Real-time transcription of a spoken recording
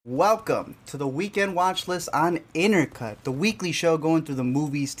Welcome to the Weekend Watch List on Intercut, the weekly show going through the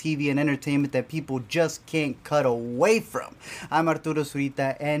movies, TV, and entertainment that people just can't cut away from. I'm Arturo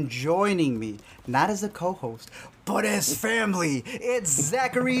Zurita, and joining me, not as a co-host, but as family, it's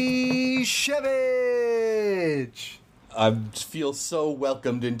Zachary Shevich. I feel so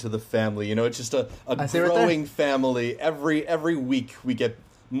welcomed into the family. You know, it's just a growing right family. Every week we get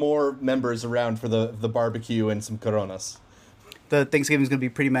more members around for the barbecue and some Coronas. The Thanksgiving's gonna be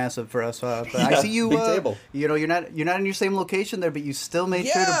pretty massive for us, but Yeah, I see you. big table. You know, you're not in your same location there, but you still made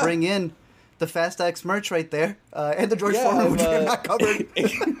sure to bring in the Fast X merch right there, and the George Foreman, which we have not covered.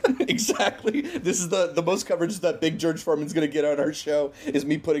 Exactly. This is the most coverage that big George Foreman's going to get on our show is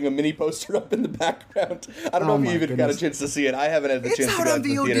me putting a mini poster up in the background. I don't know if you even got a chance to see it. I haven't had the chance to go to the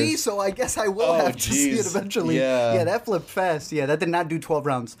theaters. It's out on VOD, so I guess I will have to see it eventually. Yeah, that flipped fast. Yeah, that did not do 12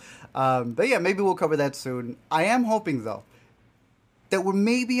 rounds. But yeah, maybe we'll cover that soon. I am hoping, though, that we're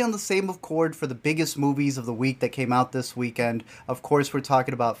maybe on the same accord for the biggest movies of the week that came out this weekend. Of course, we're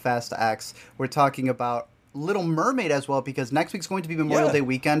talking about Fast X. We're talking about Little Mermaid as well, because next week's going to be Memorial Day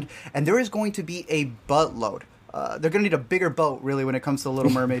weekend, and there is going to be a buttload. They're going to need a bigger boat, really, when it comes to Little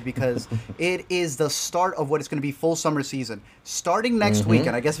Mermaid, because it is the start of what is going to be full summer season. Starting next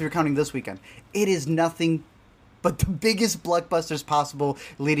weekend, I guess if you're counting this weekend, it is nothing but the biggest blockbusters possible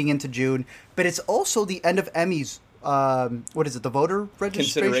leading into June. But it's also the end of Emmys. What is it? The voter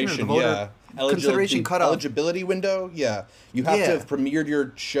registration? Consideration, or the voter consideration cutoff. Eligibility window, yeah. You have to have premiered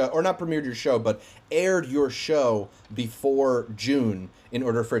your show, or not premiered your show, but aired your show before June in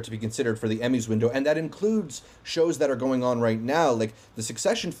order for it to be considered for the Emmys window. And that includes shows that are going on right now. Like, the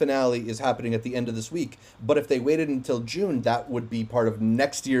Succession finale is happening at the end of this week. But if they waited until June, that would be part of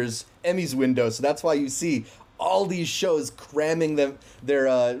next year's Emmys window. So that's why you see all these shows cramming their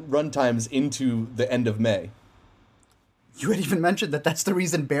runtimes into the end of May. You had even mentioned that that's the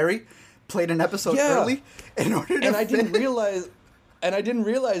reason Barry played an episode early in order to. I didn't realize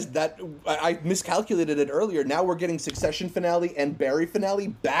that I miscalculated it earlier. Now we're getting Succession finale and Barry finale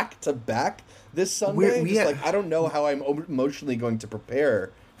back to back this Sunday. I don't know how I'm emotionally going to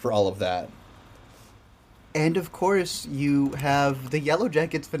prepare for all of that. And of course, you have the Yellow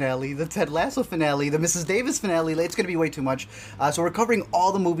Jackets finale, the Ted Lasso finale, the Mrs. Davis finale. It's going to be way too much. So we're covering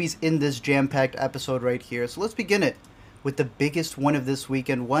all the movies in this jam-packed episode right here. So let's begin it with the biggest one of this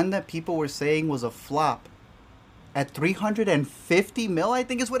weekend, one that people were saying was a flop. At $350 million, I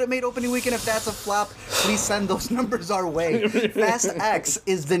think is what it made opening weekend. If that's a flop, please send those numbers our way. Fast X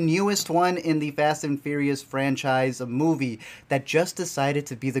is the newest one in the Fast and Furious franchise, a movie that just decided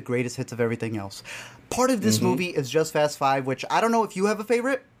to be the greatest hits of everything else. Part of this movie is just Fast 5, which I don't know if you have a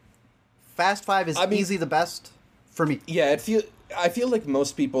favorite. Fast 5 is easily the best for me. Yeah, I feel like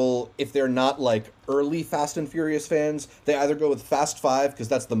most people, if they're not like early Fast and Furious fans, they either go with Fast 5 because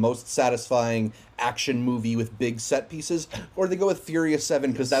that's the most satisfying action movie with big set pieces, or they go with Furious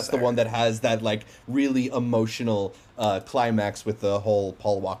 7 because that's the one that has that like really emotional climax with the whole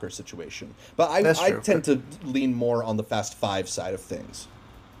Paul Walker situation. But I tend to lean more on the Fast 5 side of things.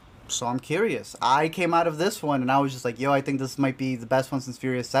 So I'm curious. I came out of this one and I was just like, yo, I think this might be the best one since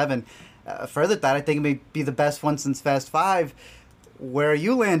Furious 7. Further that, I think it may be the best one since Fast 5. Where are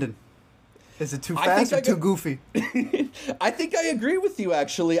you landing? Is it too fast or too goofy? I think I agree with you,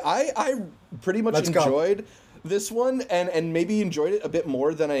 actually. I pretty much enjoyed this one and maybe enjoyed it a bit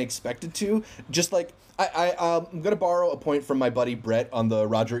more than I expected to. Just like, I'm going to borrow a point from my buddy Brett on the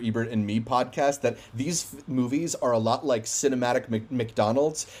Roger Ebert and Me podcast that these movies are a lot like cinematic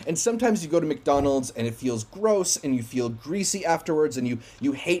McDonald's. And sometimes you go to McDonald's and it feels gross and you feel greasy afterwards and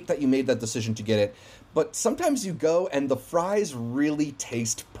you hate that you made that decision to get it. But sometimes you go and the fries really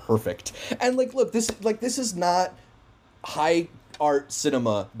taste perfect. And like, look, this is not high art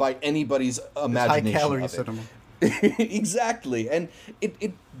cinema by anybody's imagination. High calorie cinema. Exactly. And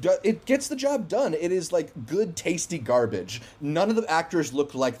it gets the job done. It is like good, tasty garbage. None of the actors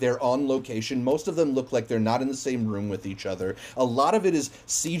look like they're on location. Most of them look like they're not in the same room with each other. A lot of it is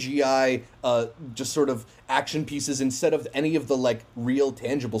CGI, just sort of action pieces instead of any of the like real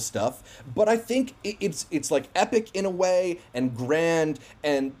tangible stuff. But I think it's like epic in a way and grand,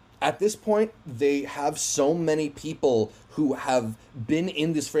 and at this point, they have so many people who have been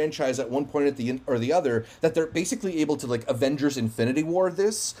in this franchise at one point or the other that they're basically able to like Avengers Infinity War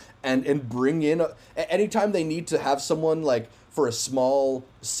this and bring in anytime they need to have someone like for a small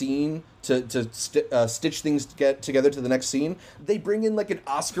scene to stitch things together to the next scene, they bring in like an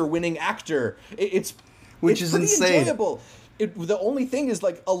Oscar-winning actor. Which is insane. Enjoyable. The only thing is,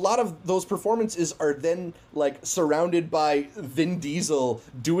 like, a lot of those performances are then, like, surrounded by Vin Diesel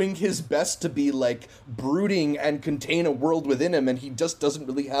doing his best to be, like, brooding and contain a world within him, and he just doesn't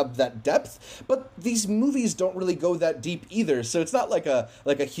really have that depth. But these movies don't really go that deep either, so it's not like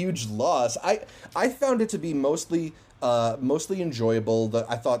a huge loss. I found it to be mostly enjoyable.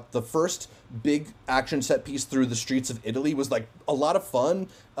 I thought the first big action set piece through the streets of Italy was like a lot of fun,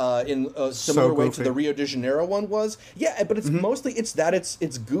 in a similar way to the Rio de Janeiro one was. Yeah, but it's mostly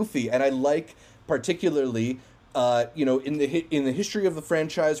it's goofy, and I like particularly in the history of the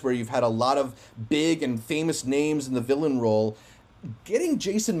franchise where you've had a lot of big and famous names in the villain role. Getting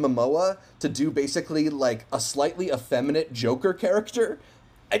Jason Momoa to do basically like a slightly effeminate Joker character,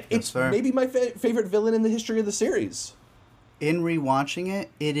 it's maybe my favorite villain in the history of the series. In rewatching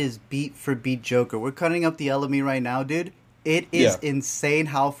it, it is beat for beat Joker. We're cutting up the LME right now, dude. It is insane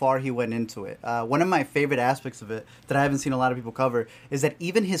how far he went into it. One of my favorite aspects of it that I haven't seen a lot of people cover is that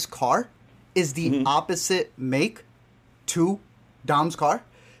even his car is the opposite make to Dom's car.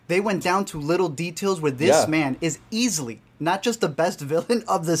 They went down to little details where this man is easily not just the best villain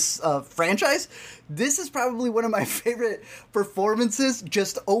of this franchise. This is probably one of my favorite performances,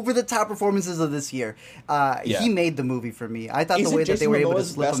 just over-the-top performances of this year. He made the movie for me. I thought the way that they were able to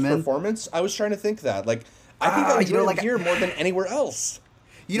slip him in. Performance? I was trying to think that. Like, I think I enjoyed him here more than anywhere else.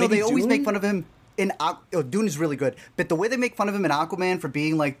 They always make fun of him in... Dune is really good. But the way they make fun of him in Aquaman for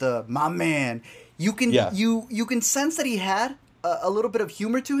being like my man, you can you can sense that he had a little bit of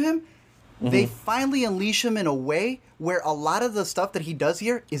humor to him. They finally unleash him in a way where a lot of the stuff that he does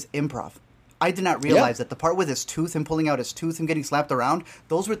here is improv. I did not realize that the part with his tooth, him pulling out his tooth, him getting slapped around,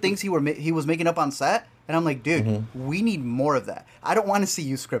 those were things he was making up on set. And I'm like, dude, we need more of that. I don't want to see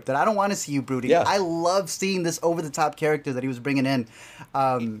you scripted. I don't want to see you brooding. I love seeing this over-the-top character that he was bringing in.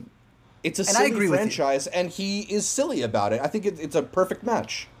 It's a silly franchise, and he is silly about it. I think it's a perfect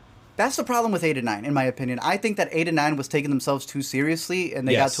match. That's the problem with 8 and 9, in my opinion. I think that 8 and 9 was taking themselves too seriously, and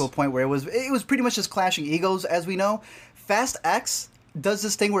they got to a point where it was pretty much just clashing egos, as we know. Fast X does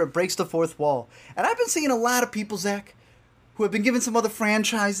this thing where it breaks the fourth wall. And I've been seeing a lot of people, Zach, who have been given some other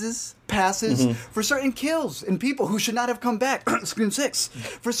franchises passes for certain kills and people who should not have come back. Scream 6.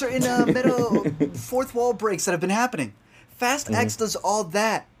 For certain fourth wall breaks that have been happening. Fast X does all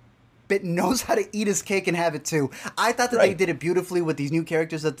that, but knows how to eat his cake and have it too. I thought that they did it beautifully with these new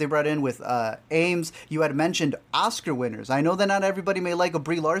characters that they brought in with Ames. You had mentioned Oscar winners. I know that not everybody may like a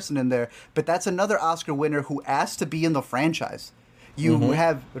Brie Larson in there, but that's another Oscar winner who asked to be in the franchise. You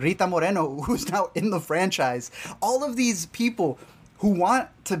have Rita Moreno, who's now in the franchise. All of these people who want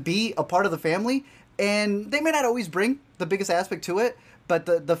to be a part of the family, and they may not always bring the biggest aspect to it, but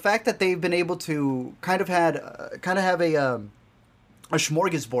the fact that they've been able to kind of have a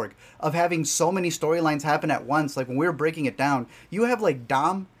smorgasbord of having so many storylines happen at once. Like when we were breaking it down, you have like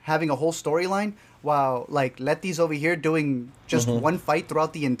Dom having a whole storyline while like Letty's over here doing just one fight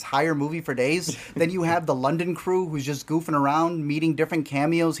throughout the entire movie for days. Then you have the London crew who's just goofing around, meeting different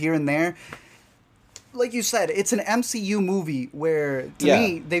cameos here and there. Like you said, it's an MCU movie where, to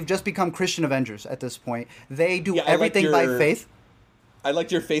me, they've just become Christian Avengers at this point. They do everything by faith. I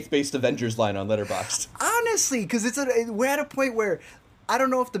liked your faith-based Avengers line on Letterboxd. Honestly, because we're at a point where I don't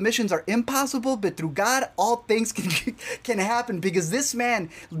know if the missions are impossible, but through God, all things can happen, because this man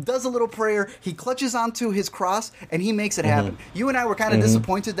does a little prayer, he clutches onto his cross, and he makes it happen. You and I were kind of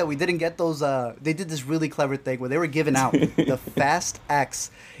disappointed that we didn't get those. They did this really clever thing where they were giving out the Fast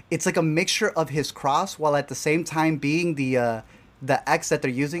X. It's like a mixture of his cross while at the same time being the X that they're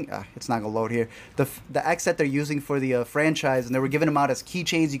using. It's not gonna load here. The X that they're using for the franchise, and they were giving them out as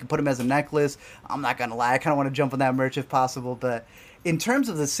keychains. You can put them as a necklace. I'm not gonna lie, I kind of want to jump on that merch if possible. But in terms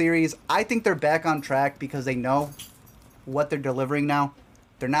of the series, I think they're back on track because they know what they're delivering now.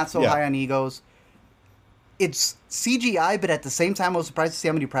 They're not so high on egos. It's CGI, but at the same time, I was surprised to see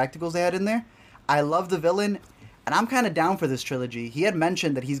how many practicals they had in there. I love the villain, and I'm kind of down for this trilogy. He had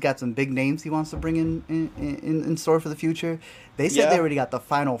mentioned that he's got some big names he wants to bring in store for the future. They said they already got the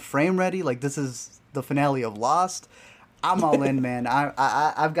final frame ready. Like, this is the finale of Lost. I'm all in, man.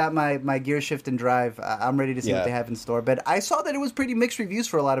 I've got my gear shift and drive. I'm ready to see what they have in store. But I saw that it was pretty mixed reviews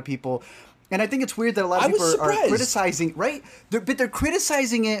for a lot of people. And I think it's weird that a lot of people are criticizing, right? But they're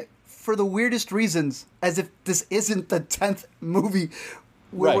criticizing it for the weirdest reasons, as if this isn't the 10th movie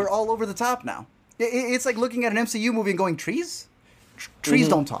where we're all over the top now. It's like looking at an MCU movie and going, trees? Trees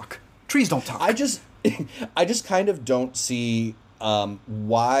don't talk. Trees don't talk. I just kind of don't see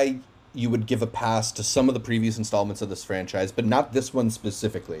why you would give a pass to some of the previous installments of this franchise, but not this one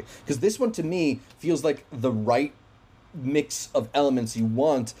specifically. Because this one, to me, feels like the right mix of elements you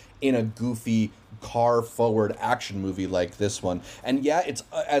want in a goofy car-forward action movie like this one. And yeah, it's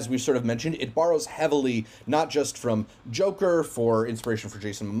as we sort of mentioned, it borrows heavily not just from Joker for inspiration for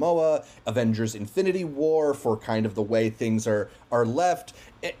Jason Momoa, Avengers Infinity War for kind of the way things are left.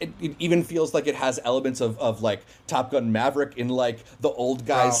 It even feels like it has elements of like Top Gun Maverick in like the old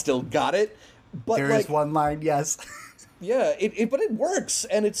guys still got it. But there is one line, yes. Yeah, but it works,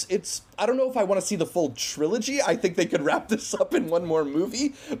 and it's. I don't know if I want to see the full trilogy. I think they could wrap this up in one more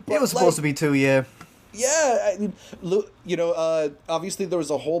movie. But it was supposed to be 2, yeah. Yeah, I mean, obviously there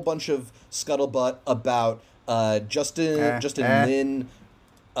was a whole bunch of scuttlebutt about Justin Lin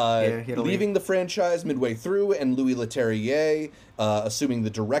leaving the franchise midway through, and Louis Leterrier assuming the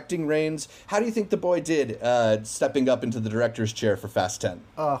directing reins. How do you think the boy did stepping up into the director's chair for Fast 10?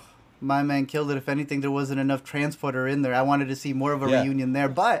 Oh, my man killed it. If anything, there wasn't enough transporter in there. I wanted to see more of a reunion there,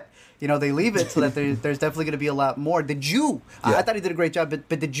 but they leave it so that there's definitely going to be a lot more. Did you? Yeah. I thought he did a great job,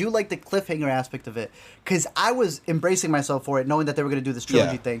 but did you like the cliffhanger aspect of it? Because I was embracing myself for it, knowing that they were going to do this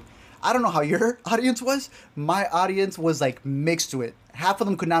trilogy thing. I don't know how your audience was. My audience was like mixed to it. Half of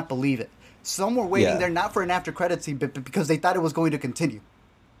them could not believe it. Some were waiting there not for an after credit scene, but because they thought it was going to continue.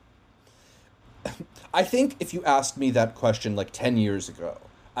 I think if you asked me that question like 10 years ago,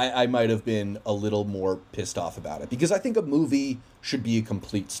 I might have been a little more pissed off about it, because I think a movie should be a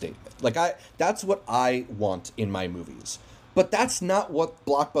complete statement. That's what I want in my movies. But that's not what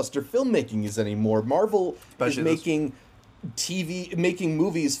blockbuster filmmaking is anymore. Marvel is making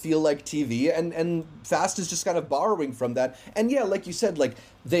movies feel like TV, and Fast is just kind of borrowing from that. And yeah, like you said, like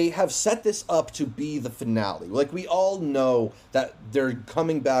they have set this up to be the finale. Like we all know that they're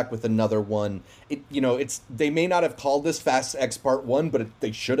coming back with another one. They may not have called this Fast X Part 1, but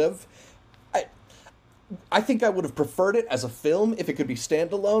they should have. I think I would have preferred it as a film if it could be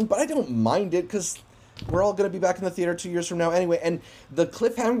standalone, but I don't mind it because we're all going to be back in the theater 2 years from now anyway. And the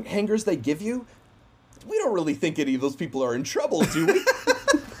cliffhangers they give you, we don't really think any of those people are in trouble, do we?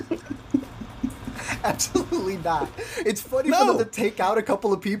 Absolutely not. It's funny for them to take out a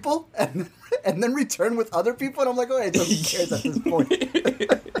couple of people and then return with other people, and I'm like, all right, so who cares at this point?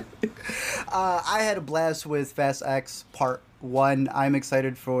 I had a blast with Fast X Part 1. I'm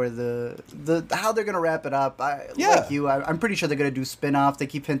excited for the how they're going to wrap it up. Like you, I'm pretty sure they're going to do spin-off. They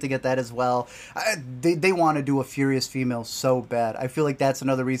keep hinting at that as well. They want to do a Furious Female so bad. I feel like that's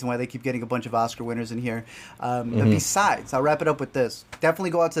another reason why they keep getting a bunch of Oscar winners in here. But besides, I'll wrap it up with this. Definitely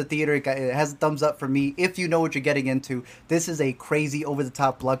go out to the theater. It has a thumbs up for me. If you know what you're getting into, this is a crazy,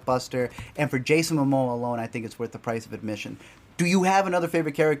 over-the-top blockbuster. And for Jason Momoa alone, I think it's worth the price of admission. Do you have another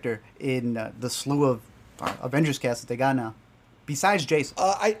favorite character in the slew of Avengers cast that they got now? Besides Jason.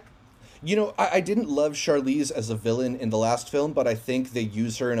 I didn't love Charlize as a villain in the last film, but I think they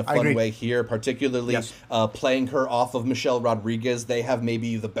use her in a fun way here, particularly playing her off of Michelle Rodriguez. They have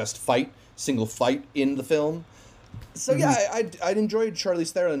maybe the best single fight in the film. So I'd enjoyed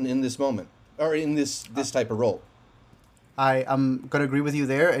Charlize Theron in this moment, or in this type of role. I'm going to agree with you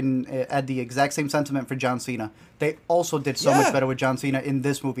there and add the exact same sentiment for John Cena. They also did so much better with John Cena in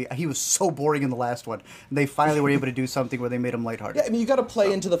this movie. He was so boring in the last one. They finally were able to do something where they made him lighthearted. Yeah, I mean, you got to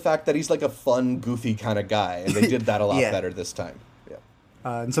play into the fact that he's like a fun, goofy kind of guy, and they did that a lot better this time. Yeah.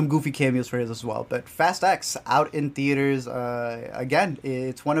 And some goofy cameos for his as well. But Fast X, out in theaters. Again,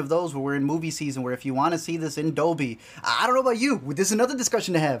 it's one of those where we're in movie season where if you want to see this in Dolby, I don't know about you, this is another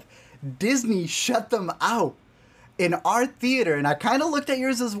discussion to have. Disney shut them out. In our theater, and I kind of looked at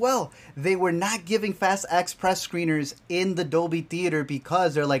yours as well, they were not giving Fast X press screeners in the Dolby Theater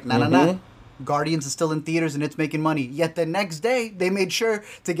because they're like, nah. Guardians is still in theaters and it's making money. Yet the next day, they made sure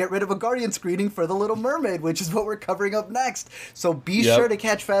to get rid of a Guardian screening for The Little Mermaid, which is what we're covering up next. So be sure to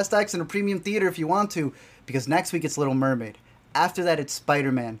catch Fast X in a premium theater if you want to, because next week it's Little Mermaid. After that, it's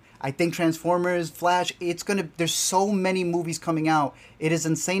Spider-Man. I think Transformers, Flash, there's so many movies coming out. It is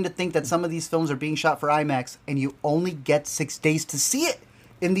insane to think that some of these films are being shot for IMAX and you only get 6 days to see it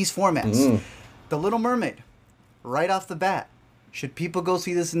in these formats. The Little Mermaid, right off the bat. Should people go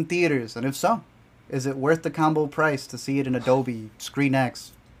see this in theaters? And if so, is it worth the combo price to see it in Adobe, Screen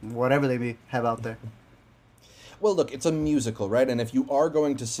X, whatever they may have out there? Well, look, it's a musical, right? And if you are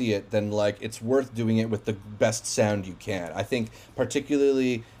going to see it, then it's worth doing it with the best sound you can. I think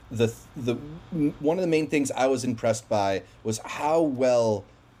particularly the one of the main things I was impressed by was how well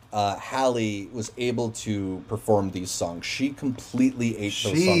Halle was able to perform these songs. She completely ate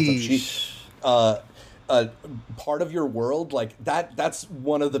those songs up. Part of Your World, that's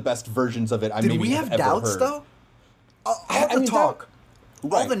one of the best versions of it I maybe have ever heard. Did we have doubts, though? All the talk.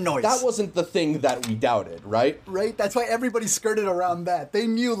 All the noise. That wasn't the thing that we doubted, right? Right? That's why everybody skirted around that. They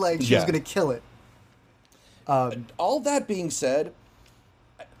knew, she was going to kill it. All that being said,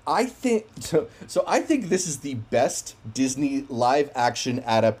 I think so. So I think this is the best Disney live action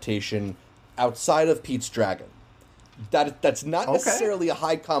adaptation outside of Pete's Dragon. That's not necessarily a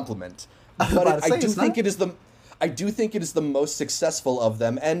high compliment, but I do think it is the. I do think it is the most successful of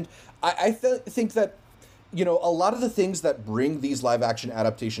them, and I think that, you know, a lot of the things that bring these live action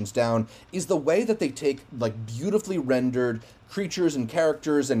adaptations down is the way that they take like beautifully rendered creatures and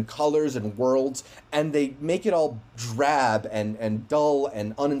characters and colors and worlds, and they make it all drab and dull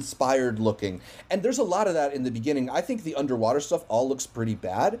and uninspired looking. And there's a lot of that in the beginning. I think the underwater stuff all looks pretty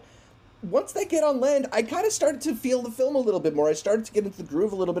bad. Once they get on land, I kind of started to feel the film a little bit more. I started to get into the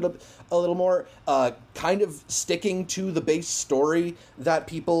groove a little more, kind of sticking to the base story that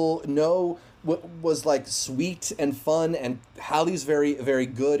people know was like sweet and fun, and Halle's very, very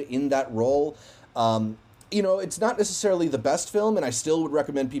good in that role. You know, it's not necessarily the best film, and I still would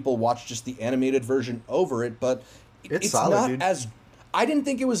recommend people watch just the animated version over it, but it's solid, not dude. As... I didn't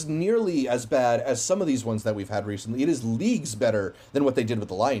think it was nearly as bad as some of these ones that we've had recently. It is leagues better than what they did with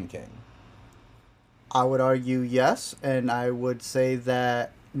The Lion King. I would argue yes, and I would say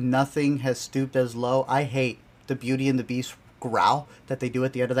that nothing has stooped as low. I hate the Beauty and the Beast growl that they do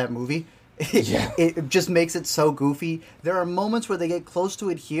at the end of that movie. Yeah. It just makes it so goofy. There are moments where they get close to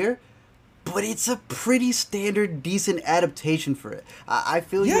it here, but it's a pretty standard, decent adaptation for it. I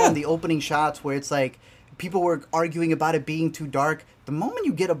feel you on the opening shots where it's like people were arguing about it being too dark. The moment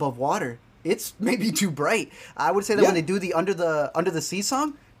you get above water, it's maybe too bright. I would say that when they do the under the sea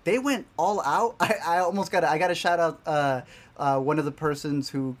song, they went all out. I almost got to shout out one of the persons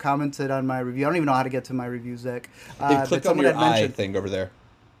who commented on my review. I don't even know how to get to my review, Zach. They click on your eye thing over there.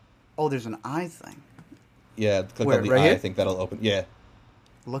 Oh, there's an eye thing. Yeah, click on the eye. Here? I think that'll open. Yeah.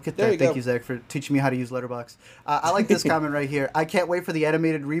 Look at that. Thank you, Zach, for teaching me how to use Letterboxd. I like this comment right here. I can't wait for the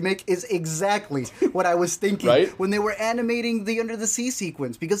animated remake is exactly what I was thinking when they were animating the Under the Sea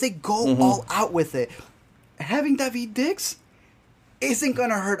sequence, because they go all out with it. Having Daveed Diggs isn't going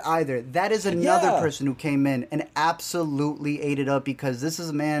to hurt either. That is another person who came in and absolutely ate it up, because this is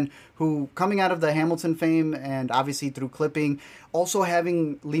a man who, coming out of the Hamilton fame and obviously through clipping, also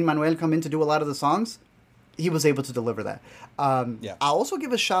having Lin-Manuel come in to do a lot of the songs, he was able to deliver that. I'll also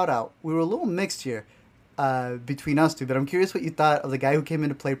give a shout out. We were a little mixed here between us two, but I'm curious what you thought of the guy who came in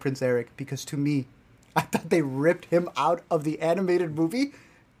to play Prince Eric, because to me, I thought they ripped him out of the animated movie,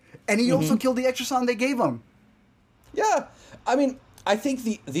 and he also killed the extra song they gave him. Yeah, I mean, I think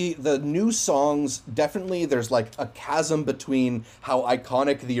the new songs, definitely there's like a chasm between how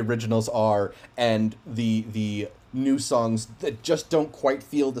iconic the originals are and the new songs that just don't quite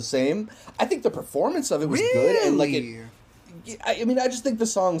feel the same. I think the performance of it was good, and like I mean, I just think the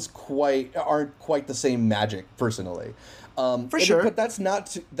songs aren't quite the same magic personally. For sure, but that's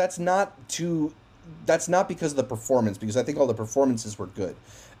not because of the performance, because I think all the performances were good.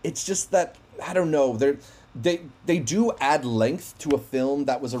 It's just that, I don't know, they do add length to a film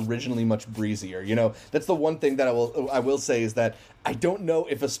that was originally much breezier. You know, that's the one thing that I will say, is that I don't know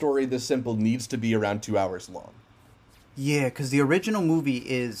if a story this simple needs to be around 2 hours long. Yeah, because the original movie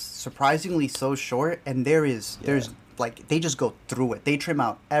is surprisingly so short, and there's like, they just go through it. They trim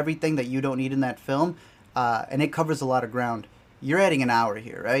out everything that you don't need in that film, and it covers a lot of ground. You're adding an hour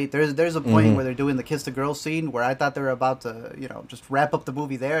here, right? There's a point where they're doing the kiss the girl scene where I thought they were about to, you know, just wrap up the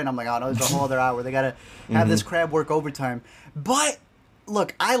movie there, and I'm like, oh no, there's a whole other hour. They gotta have this crab work overtime. But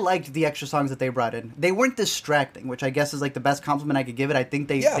look, I liked the extra songs that they brought in. They weren't distracting, which I guess is like the best compliment I could give it. I think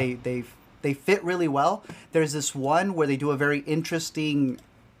they fit really well. There's this one where they do a very interesting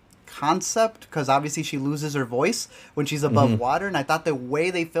concept, because obviously she loses her voice when she's above water, and I thought the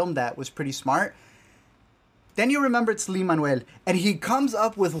way they filmed that was pretty smart. Then you remember it's Lin-Manuel, and he comes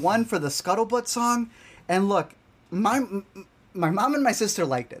up with one for the Scuttlebutt song, and look, my mom and my sister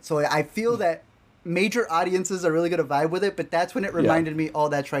liked it, so I feel that major audiences are really going to vibe with it, but that's when it reminded me, oh,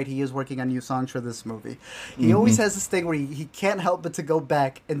 that's right, he is working on new songs for this movie. He always has this thing where he can't help but to go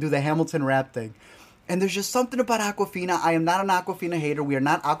back and do the Hamilton rap thing. And there's just something about Awkwafina. I am not an Awkwafina hater. We are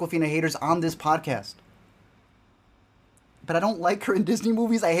not Awkwafina haters on this podcast. But I don't like her in Disney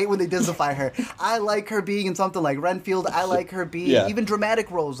movies. I hate when they Disneyfy her. I like her being in something like Renfield. I like her being even dramatic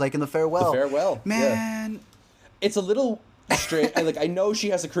roles, like in The Farewell. The Farewell. Man. Yeah. It's a little straight. I know she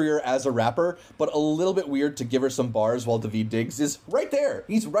has a career as a rapper, but a little bit weird to give her some bars while Daveed Diggs is right there.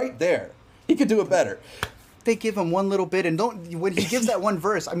 He's right there. He could do it better. They give him one little bit, and when he gives that one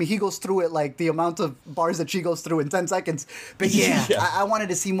verse, I mean, he goes through it like the amount of bars that she goes through in 10 seconds. But I wanted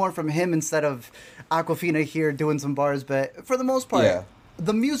to see more from him instead of Awkwafina here doing some bars. But for the most part,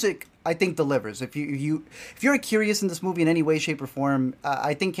 the music I think delivers. If you're curious in this movie in any way, shape, or form,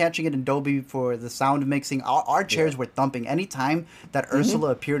 I think catching it in Dolby for the sound mixing, our chairs were thumping any time that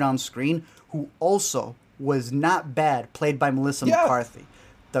Ursula appeared on screen, who also was not bad, played by Melissa McCarthy.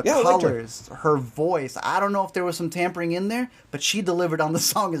 The colors, her voice. I don't know if there was some tampering in there, but she delivered on the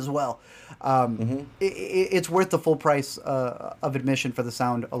song as well. It's worth the full price of admission for the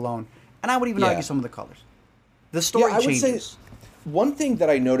sound alone. And I would even argue some of the colors. The story changes. Would say one thing that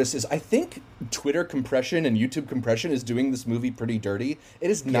I noticed is I think Twitter compression and YouTube compression is doing this movie pretty dirty. It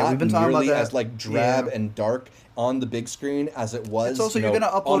is not nearly as like drab and dark on the big screen as it was. It's also you're going to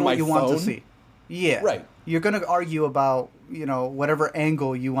upload what you want to see. Yeah. Right. You're going to argue about, whatever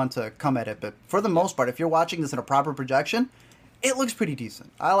angle you want to come at it. But for the most part, if you're watching this in a proper projection, it looks pretty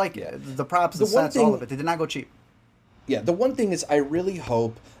decent. I like it. The props, the sets, all of it. They did not go cheap. Yeah, the one thing is I really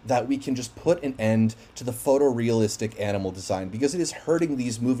hope that we can just put an end to the photorealistic animal design because it is hurting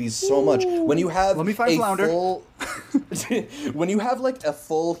these movies so much. When you have when you have like a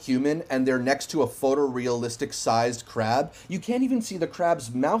full human and they're next to a photorealistic sized crab, you can't even see the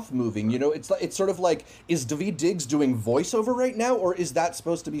crab's mouth moving. It's sort of like, is Daveed Diggs doing voiceover right now, or is that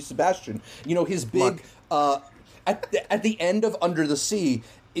supposed to be Sebastian? His big at the end of Under the Sea.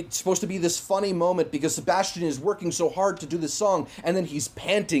 It's supposed to be this funny moment because Sebastian is working so hard to do this song, and then he's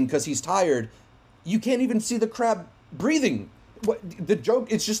panting because he's tired. You can't even see the crab breathing. The joke,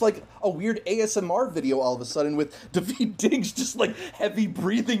 it's just like a weird ASMR video all of a sudden with Daveed Diggs just like heavy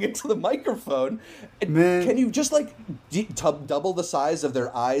breathing into the microphone. Man. Can you just like double the size of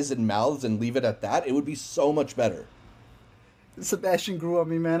their eyes and mouths and leave it at that? It would be so much better. Sebastian grew on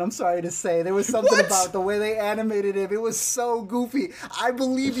me, man. I'm sorry to say. There was something about the way they animated him. It was so goofy. I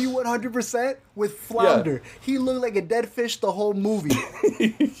believe you 100% with Flounder. Yeah. He looked like a dead fish the whole movie.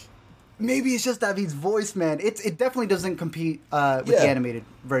 Maybe it's just Daveed's voice, man. It definitely doesn't compete with the animated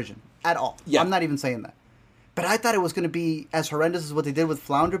version at all. Yeah. I'm not even saying that. But I thought it was going to be as horrendous as what they did with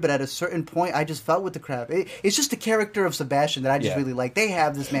Flounder, but at a certain point, I just felt with the crab. It's just the character of Sebastian that I just really like. They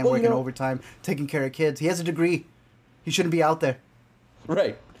have this man working overtime, taking care of kids. He has a degree. He shouldn't be out there.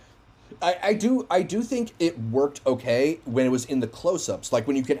 Right. I do think it worked okay when it was in the close-ups, like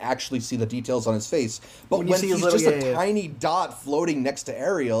when you can actually see the details on his face. But when he's just a tiny dot floating next to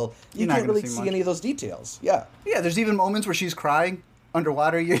Ariel, you can't really see any of those details. Yeah. Yeah, there's even moments where she's crying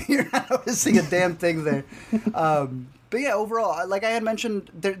underwater. You're not noticing a damn thing there. But yeah, overall, like I had mentioned,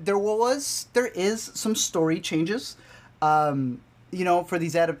 there is some story changes, for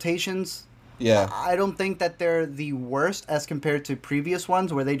these adaptations. Yeah. I don't think that they're the worst as compared to previous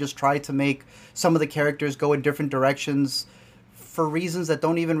ones where they just try to make some of the characters go in different directions for reasons that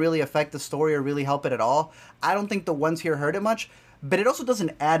don't even really affect the story or really help it at all. I don't think the ones here hurt it much, but it also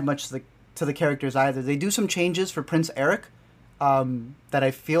doesn't add much to the characters either. They do some changes for Prince Eric that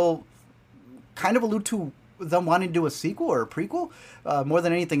I feel kind of allude to them wanting to do a sequel or a prequel more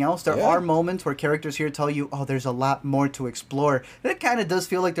than anything else. There are moments where characters here tell you, there's a lot more to explore. And it kind of does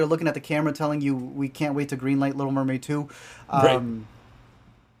feel like they're looking at the camera telling you, we can't wait to greenlight Little Mermaid 2. Right.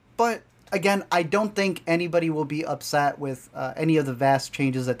 But again, I don't think anybody will be upset with any of the vast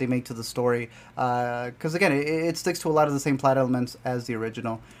changes that they make to the story. Because again, it sticks to a lot of the same plot elements as the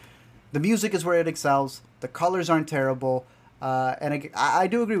original. The music is where it excels. The colors aren't terrible. And I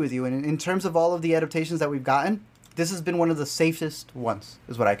do agree with you. And in terms of all of the adaptations that we've gotten, this has been one of the safest ones,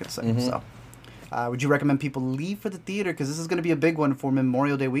 is what I could say. Mm-hmm. So, would you recommend people leave for the theater? Because this is going to be a big one for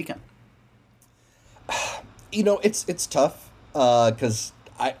Memorial Day weekend. It's tough because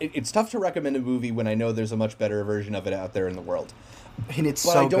it's tough to recommend a movie when I know there's a much better version of it out there in the world. And it's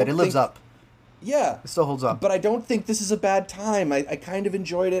so good. It lives up. Yeah. It still holds up. But I don't think this is a bad time. I kind of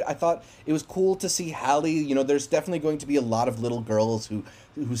enjoyed it. I thought it was cool to see Hallie. There's definitely going to be a lot of little girls who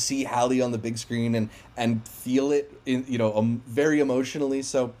see Hallie on the big screen and feel it very emotionally.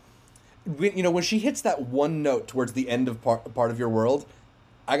 So, when she hits that one note towards the end of part of your world,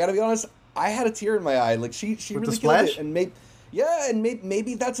 I got to be honest, I had a tear in my eye. Like she really killed it. And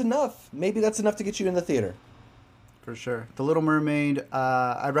maybe that's enough. Maybe that's enough to get you in the theater. For sure. The Little Mermaid,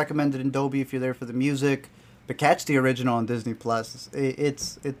 I recommend it in Dolby if you're there for the music, but catch the original on Disney+.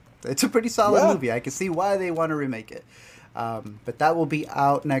 It's a pretty solid movie. I can see why they want to remake it. But that will be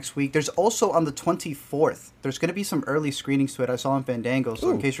out next week. There's also on the 24th, there's going to be some early screenings to it. I saw on Fandango, so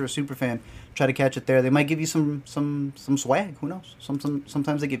in case you're a super fan, try to catch it there. They might give you some swag. Who knows?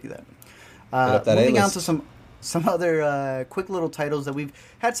 Sometimes they give you that. Moving on to some other quick little titles that we've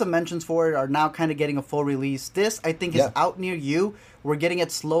had some mentions for are now kind of getting a full release. This, I think, is out near you. We're getting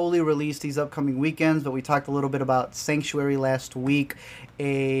it slowly released these upcoming weekends, but we talked a little bit about Sanctuary last week,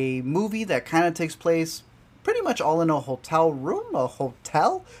 a movie that kind of takes place pretty much all in a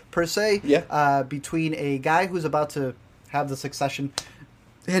hotel per se. Yeah. Between a guy who's about to have the succession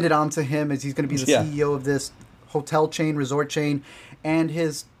handed on to him as he's going to be the Yeah. CEO of this hotel chain, resort chain, and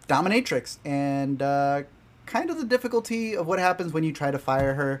his dominatrix, and kind of the difficulty of what happens when you try to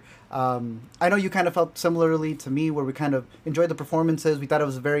fire her. I know you kind of felt similarly to me, where we kind of enjoyed the performances. We thought it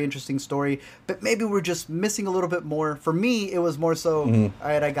was a very interesting story, but maybe we're just missing a little bit more. For me, it was more so, all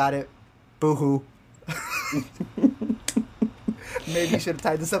right, I got it. Boo-hoo. Maybe you should have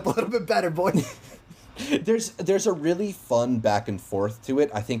tied this up a little bit better, boy. There's a really fun back and forth to it.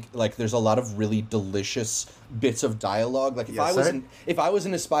 I think like there's a lot of really delicious bits of dialogue. Like if I was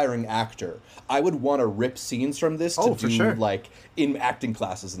an aspiring actor, I would want to rip scenes from this to do like in acting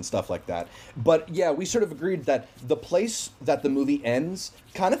classes and stuff like that. But yeah, we sort of agreed that the place that the movie ends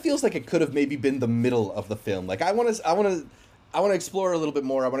kind of feels like it could have maybe been the middle of the film. Like I want to explore a little bit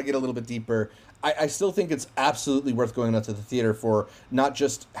more. I want to get a little bit deeper. I still think it's absolutely worth going out to the theater for not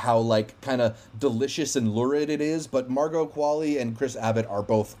just how like kind of delicious and lurid it is, but Margot Qualley and Chris Abbott are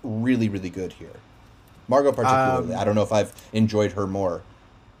both really, really good here. Margot particularly. I don't know if I've enjoyed her more.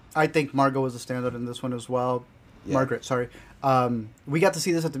 I think Margot was a standout in this one as well. Yeah. Margaret, sorry. We got to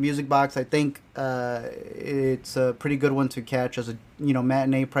see this at the Music Box. I think it's a pretty good one to catch as a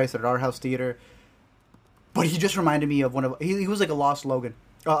matinee price at our house theater. But he just reminded me of he was like a lost Logan.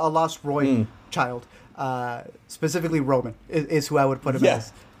 A lost Roy child. Specifically Roman is who I would put him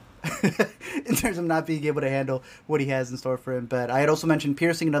as. In terms of not being able to handle what he has in store for him. But I had also mentioned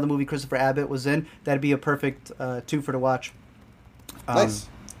Piercing, another movie Christopher Abbott was in. That'd be a perfect twofer to watch. Nice.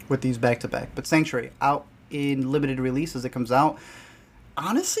 With these back-to-back. But Sanctuary, out in limited release as it comes out.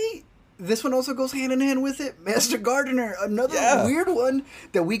 Honestly, this one also goes hand in hand with it. Master Gardener, another weird one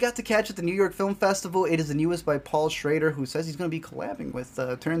that we got to catch at the New York Film Festival. It is the newest by Paul Schrader, who says he's going to be collabing with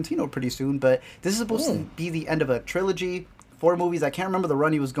Tarantino pretty soon. But this is supposed to be the end of a trilogy, 4 movies. I can't remember the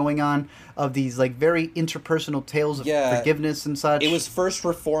run he was going on of these like very interpersonal tales of forgiveness and such. It was first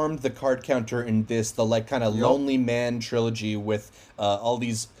Reformed, the card counter, in this, the like kind of Lonely Man trilogy with all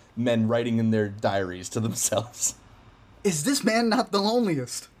these men writing in their diaries to themselves. Is this man not the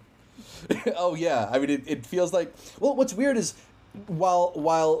loneliest? Oh yeah, I mean it feels like. Well, what's weird is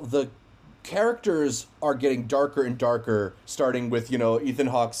while the characters are getting darker and darker, starting with Ethan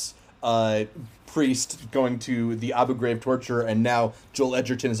Hawke's priest going to the Abu Ghraib torture, and now Joel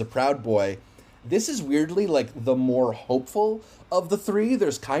Edgerton is a Proud Boy. This is weirdly like the more hopeful of the three.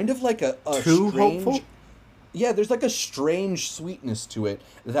 There's kind of like a too strange, hopeful. Yeah, there's like a strange sweetness to it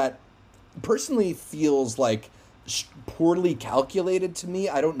that personally feels like poorly calculated to me.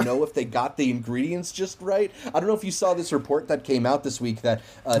 I don't know if they got the ingredients just right. I don't know if you saw this report that came out this week that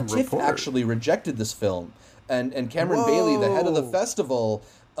TIFF actually rejected this film. And Cameron Bailey, the head of the festival,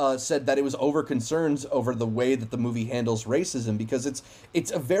 said that it was over concerns over the way that the movie handles racism, because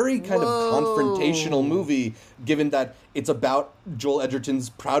it's a very kind of confrontational movie, given that it's about Joel Edgerton's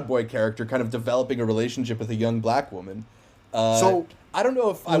Proud Boy character kind of developing a relationship with a young black woman. So I don't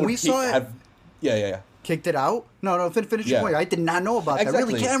know if I would have... Yeah. Kicked it out? No, finish your point. I did not know about that.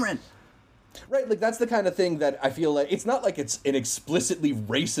 Really, Cameron? Right, like that's the kind of thing that I feel like it's not like it's an explicitly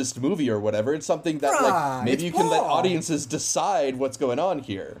racist movie or whatever. It's something that like maybe you can let audiences decide what's going on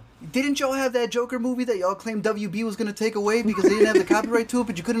here. Didn't y'all have that Joker movie that y'all claimed WB was going to take away because they didn't have the copyright to it,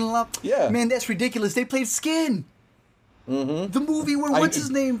 but you couldn't allow? Yeah. Man, that's ridiculous. They played Skin. Mm-hmm. The movie where what's his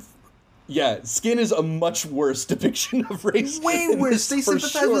name? Yeah, Skin is a much worse depiction of race. Way worse. They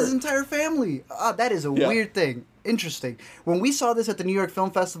sympathize with his entire family. That is a weird thing. Interesting. When we saw this at the New York Film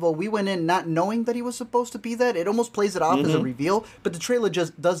Festival, we went in not knowing that he was supposed to be that. It almost plays it off as a reveal, but the trailer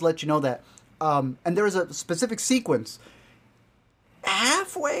just does let you know that. And there is a specific sequence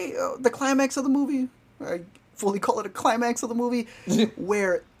halfway the climax of the movie. I fully call it a climax of the movie,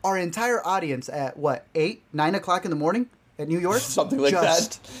 where our entire audience at 8, 9 o'clock in the morning at New York, something like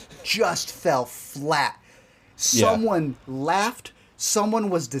that, just fell flat. Someone laughed. Someone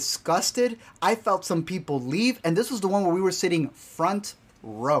was disgusted. I felt some people leave, and this was the one where we were sitting front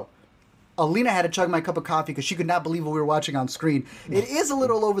row. Alina had to chug my cup of coffee because she could not believe what we were watching on screen. It is a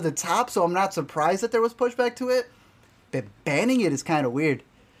little over the top, so I'm not surprised that there was pushback to it. But banning it is kind of weird.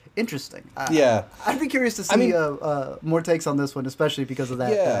 Interesting. I'd be curious to see more takes on this one, especially because of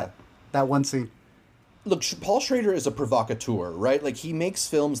that one scene. Look, Paul Schrader is a provocateur, right? Like, he makes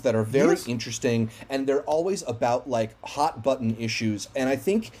films that are very interesting, and they're always about, like, hot-button issues. And I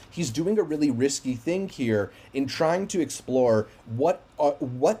think he's doing a really risky thing here in trying to explore what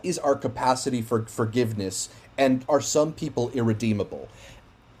is our capacity for forgiveness, and are some people irredeemable?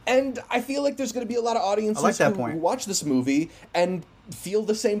 And I feel like there's going to be a lot of audiences who watch this movie and feel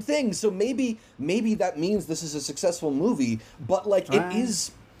the same thing. So maybe that means this is a successful movie, but like it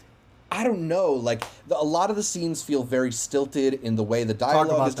is. I don't know. Like a lot of the scenes feel very stilted in the way the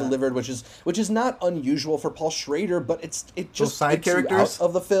dialogue is delivered, which is not unusual for Paul Schrader, but it just side characters out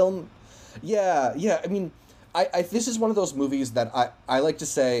of the film. Yeah. I mean, I this is one of those movies that I like to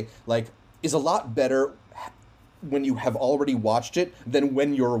say like is a lot better when you have already watched it than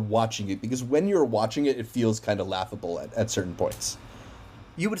when you're watching it, because when you're watching it, it feels kind of laughable at certain points.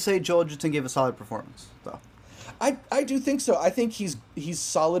 You would say Joel Edgerton gave a solid performance, though. I do think so. I think he's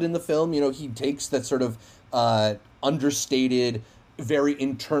solid in the film. You know, he takes that sort of understated, very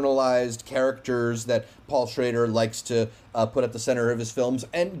internalized characters that Paul Schrader likes to put at the center of his films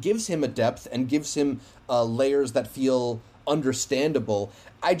and gives him a depth and gives him layers that feel understandable.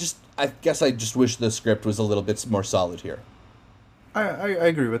 I guess I just wish the script was a little bit more solid here. I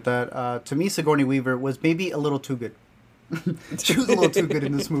agree with that. To me, Sigourney Weaver was maybe a little too good. She was a little too good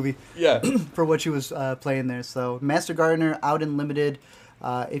in this movie. Yeah. For what she was playing there. So, Master Gardener, out in limited.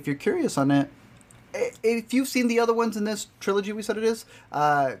 If you're curious on it, if you've seen the other ones in this trilogy, we said it is,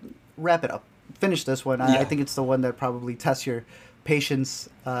 wrap it up. Finish this one. I think it's the one that probably tests your patience,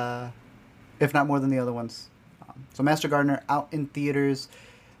 if not more than the other ones. So, Master Gardener, out in theaters.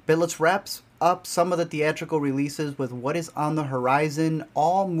 But let's wrap up some of the theatrical releases with what is on the horizon.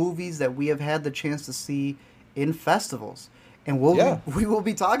 All movies that we have had the chance to see in festivals, and we will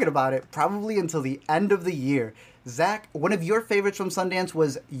be talking about it probably until the end of the year. Zach, one of your favorites from Sundance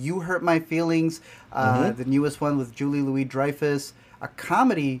was You Hurt My Feelings, the newest one with Julie Louis-Dreyfus, a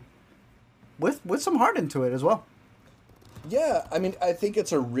comedy with some heart into it as well. Yeah, I mean, I think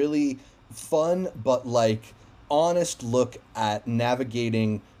it's a really fun but like honest look at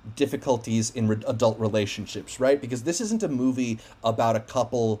navigating difficulties in adult relationships, right? Because this isn't a movie about a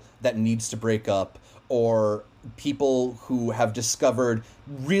couple that needs to break up or people who have discovered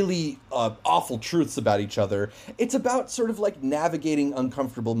really awful truths about each other. It's about sort of like navigating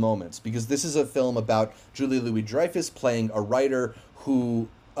uncomfortable moments, because this is a film about Julie Louis-Dreyfus playing a writer who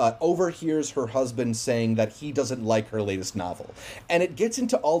overhears her husband saying that he doesn't like her latest novel. And it gets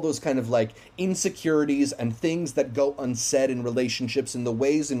into all those kind of like insecurities and things that go unsaid in relationships and the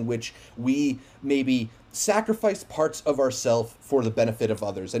ways in which we maybe sacrifice parts of ourselves for the benefit of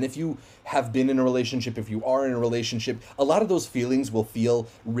others. And if you have been in a relationship, if you are in a relationship, a lot of those feelings will feel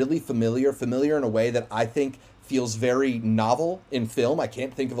really familiar in a way that I think feels very novel in film. I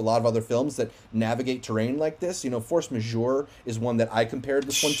can't think of a lot of other films that navigate terrain like this. You know, Force Majeure is one that I compared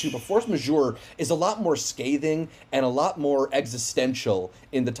this one to, but Force Majeure is a lot more scathing and a lot more existential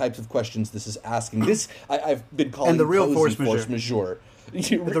in the types of questions this is asking. This, I've been calling and the real Force Majeure.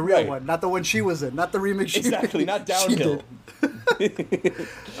 The real right. one, not the one she was in, not the remix. Exactly, not Downhill.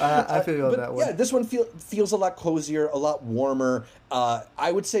 I feel that one. Yeah, this one feels a lot cozier, a lot warmer.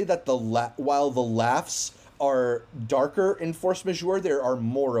 I would say that while the laughs are darker in Force Majeure, there are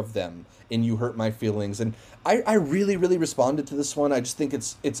more of them in You Hurt My Feelings. And I really, really responded to this one. I just think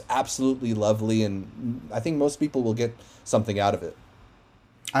it's absolutely lovely, and I think most people will get something out of it.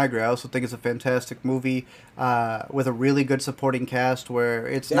 I agree. I also think it's a fantastic movie with a really good supporting cast where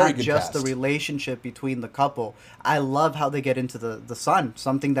it's Very not good just cast. the relationship between the couple. I love how they get into the son,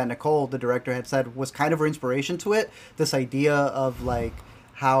 something that Nicole, the director, had said was kind of her inspiration to it. This idea of like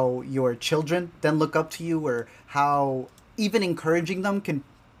how your children then look up to you, or how even encouraging them can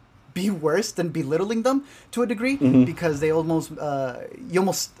be worse than belittling them to a degree, because they almost you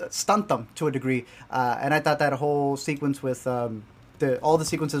almost stunt them to a degree. And I thought that whole sequence with all the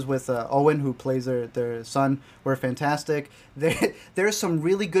sequences with Owen, who plays their son, were fantastic. There's some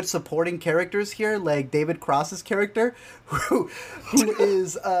really good supporting characters here, like David Cross's character, who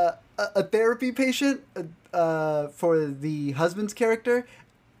is a therapy patient for the husband's character.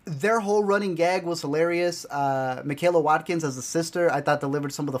 Their whole running gag was hilarious. Michaela Watkins as the sister, I thought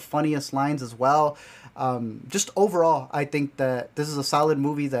delivered some of the funniest lines as well. Just overall, I think that this is a solid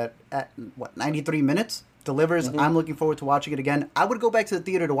movie that at 93 minutes delivers. I'm looking forward to watching it again. I would go back to the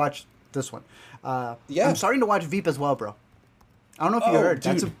theater to watch this one. I'm starting to watch Veep as well, bro. I don't know if you heard.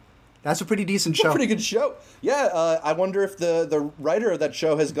 Dude. That's a pretty decent show. A pretty good show. Yeah, I wonder if the writer of that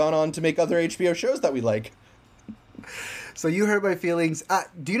show has gone on to make other HBO shows that we like. So You Hurt My Feelings.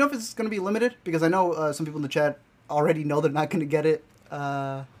 Do you know if it's going to be limited? Because I know some people in the chat already know they're not going to get it.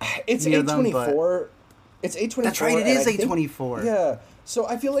 It's A24. It's A24. That's right, it is A24. Yeah. So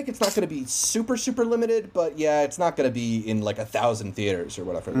I feel like it's not going to be super, super limited, but yeah, it's not going to be in like 1,000 theaters or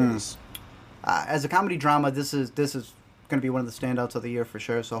whatever it is. As a comedy drama, this is going to be one of the standouts of the year for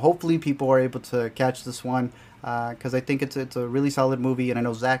sure. So hopefully people are able to catch this one, because I think it's a really solid movie, and I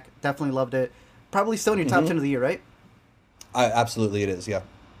know Zach definitely loved it. Probably still in your top 10 of the year, right? Absolutely, it is. Yeah.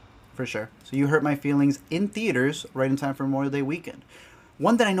 For sure. So you hurt my feelings in theaters right in time for Memorial Day weekend.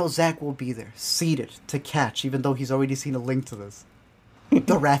 One that I know Zach will be there, seated to catch, even though he's already seen a link to this.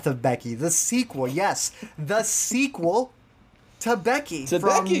 The Wrath of Becky, the sequel. Yes, the sequel to Becky.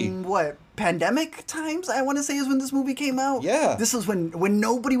 What, pandemic times, I want to say, is when this movie came out. Yeah. This is when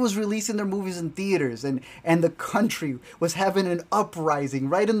nobody was releasing their movies in theaters, and the country was having an uprising.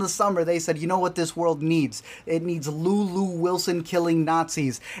 Right in the summer, they said, you know what this world needs? It needs Lulu Wilson killing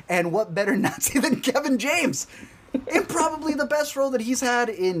Nazis. And what better Nazi than Kevin James? In probably the best role that he's had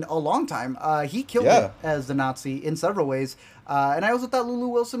in a long time. He killed it as the Nazi in several ways. And I also thought Lulu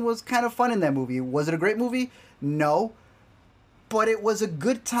Wilson was kind of fun in that movie. Was it a great movie? No. But it was a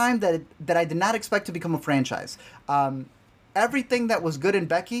good time that I did not expect to become a franchise. Everything that was good in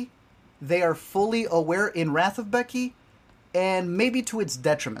Becky, they are fully aware in Wrath of Becky, and maybe to its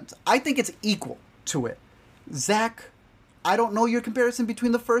detriment. I think it's equal to it. Zach, I don't know your comparison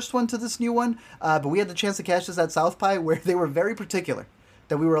between the first one to this new one, but we had the chance to catch this at South by, where they were very particular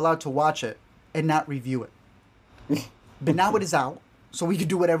that we were allowed to watch it and not review it. But now it is out, so we can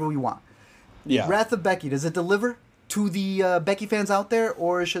do whatever we want. Yeah. Wrath of Becky, does it deliver to the Becky fans out there,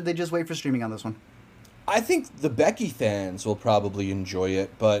 or should they just wait for streaming on this one? I think the Becky fans will probably enjoy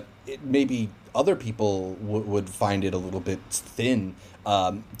it, but maybe other people would find it a little bit thin.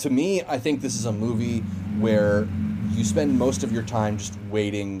 To me, I think this is a movie where you spend most of your time just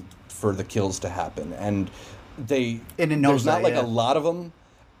waiting for the kills to happen, and there's not like a lot of them.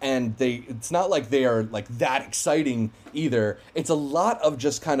 And it's not like they are like that exciting either. It's a lot of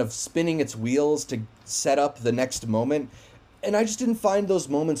just kind of spinning its wheels to set up the next moment. And I just didn't find those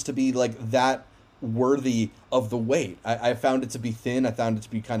moments to be like that worthy of the wait. I found it to be thin. I found it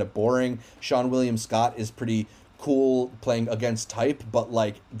to be kind of boring. Sean William Scott is pretty cool playing against type, but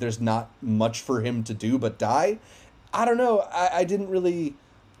like there's not much for him to do but die. I don't know. I didn't really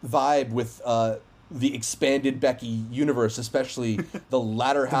vibe with the expanded Becky universe, especially the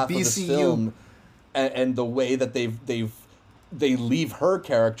latter half of this film, and the way that they leave her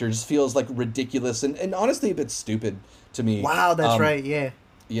character just feels like ridiculous and honestly a bit stupid to me. Wow, that's right. Yeah.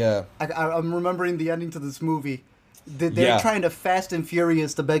 Yeah. I'm remembering the ending to this movie. They're trying to Fast and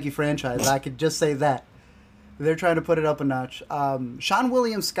Furious the Becky franchise. I could just say that. They're trying to put it up a notch. Sean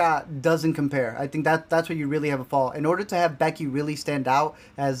William Scott doesn't compare. I think that's where you really have a fall. In order to have Becky really stand out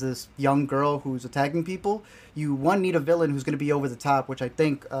as this young girl who's attacking people, you, one, need a villain who's going to be over the top, which I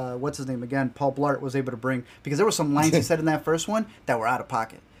think, what's his name again, Paul Blart was able to bring. Because there were some lines he said in that first one that were out of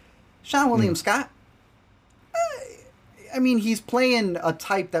pocket. Sean William Scott, I mean, he's playing a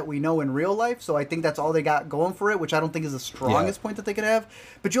type that we know in real life, so I think that's all they got going for it, which I don't think is the strongest point that they could have.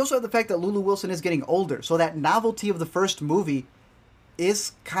 But you also have the fact that Lulu Wilson is getting older, so that novelty of the first movie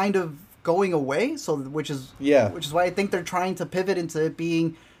is kind of going away. So, which is why I think they're trying to pivot into it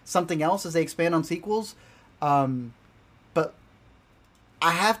being something else as they expand on sequels. But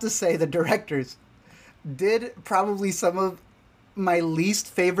I have to say, the directors did probably some of my least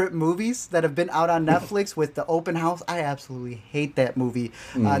favorite movies that have been out on Netflix with The Open House. I absolutely hate that movie.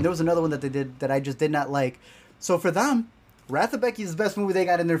 There was another one that they did that I just did not like. So for them, Wrath of Becky is the best movie they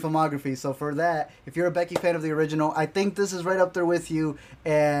got in their filmography. So for that, if you're a Becky fan of the original, I think this is right up there with you.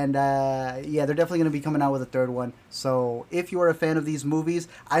 And they're definitely going to be coming out with a third one. So if you are a fan of these movies,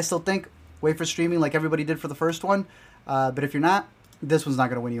 I still think wait for streaming like everybody did for the first one. But if you're not, this one's not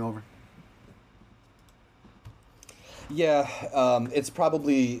going to win you over. Yeah, it's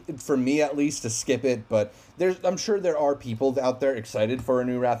probably, for me at least, to skip it, but I'm sure there are people out there excited for a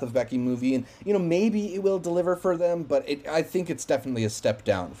new Wrath of Becky movie, and, maybe it will deliver for them, but I think it's definitely a step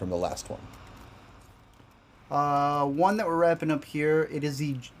down from the last one. One that we're wrapping up here, it is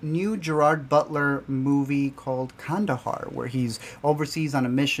the new Gerard Butler movie called Kandahar, where he's overseas on a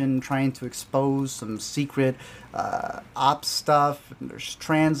mission trying to expose some secret ops stuff, and there's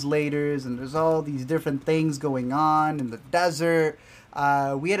translators, and there's all these different things going on in the desert.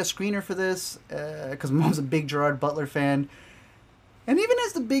 We had a screener for this, because Mom's a big Gerard Butler fan, and even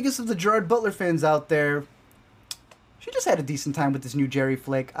as the biggest of the Gerard Butler fans out there, she just had a decent time with this new Jerry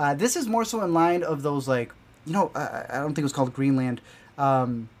flick. This is more so in line of those, like, I don't think it was called Greenland.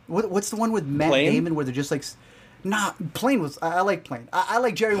 What's the one with Matt Damon where they're just like... Nah, Plane was... I like Plane. I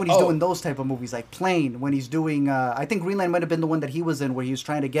like Jerry when he's doing those type of movies, like Plane, when he's doing... I think Greenland might have been the one that he was in, where he was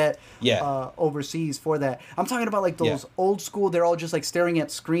trying to get overseas for that. I'm talking about like those old school, they're all just like staring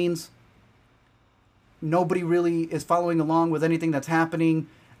at screens. Nobody really is following along with anything that's happening.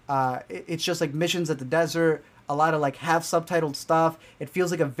 It's just like missions at the desert. a lot of like half subtitled stuff. It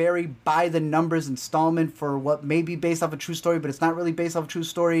feels like a very by the numbers installment for what may be based off a true story, but it's not really based off a true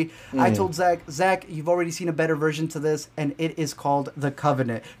story. I told Zach, you've already seen a better version to this, and it is called The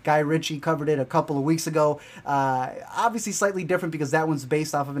Covenant. Guy Ritchie covered it a couple of weeks ago. Obviously slightly different because that one's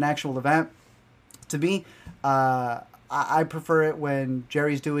based off of an actual event. To me, I prefer it when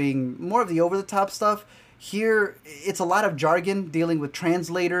Jerry's doing more of the over-the-top stuff. Here, it's a lot of jargon dealing with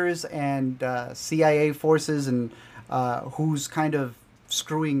translators and CIA forces and who's kind of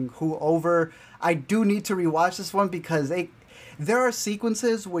screwing who over. I do need to rewatch this one because there are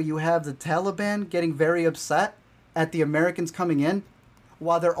sequences where you have the Taliban getting very upset at the Americans coming in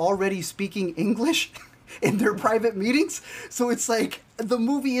while they're already speaking English in their private meetings. So it's like the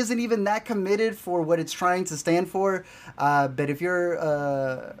movie isn't even that committed for what it's trying to stand for. But if you're,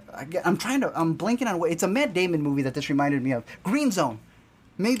 I'm blanking on what, it's a Matt Damon movie that this reminded me of. Green Zone,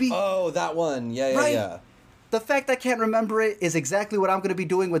 maybe? Oh, that one. Yeah, right? yeah. The fact I can't remember it is exactly what I'm going to be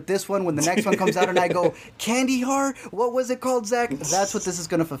doing with this one when the next one comes out and I go, Kandahar? What was it called, Zach? That's what this is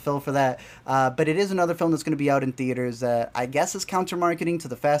going to fulfill for that. But it is another film that's going to be out in theaters that I guess is counter-marketing to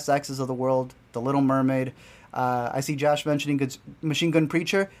the Fast X's of the world, The Little Mermaid. I see Josh mentioning Machine Gun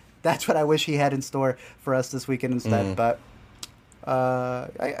Preacher. That's what I wish he had in store for us this weekend instead. But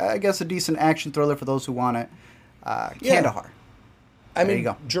I guess a decent action thriller for those who want it. Kandahar. I mean,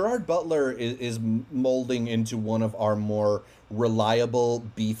 Gerard Butler is molding into one of our more reliable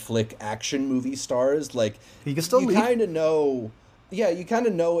B-flick action movie stars. Like, he can still you kind of know... Yeah, you kind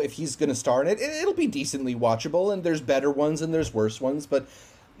of know if he's going to star in it. It'll be decently watchable, and there's better ones and there's worse ones, but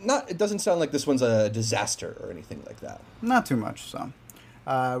it doesn't sound like this one's a disaster or anything like that. Not too much, so...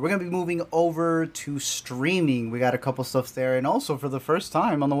 we're going to be moving over to streaming. We got a couple stuff there, and also for the first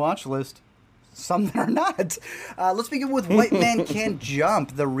time on the watch list... Some that are not. Let's begin with White Man Can't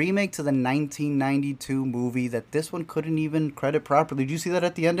Jump, the remake to the 1992 movie that this one couldn't even credit properly. Did you see that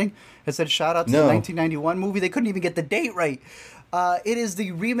at the ending? It said shout out to the 1991 movie. They couldn't even get the date right. It is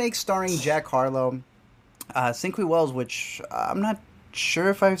the remake starring Jack Harlow, Cinqui Wells, which I'm not sure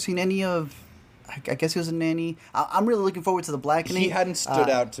if I've seen any of. I guess he was a nanny. I'm really looking forward to The Blackening. He hadn't stood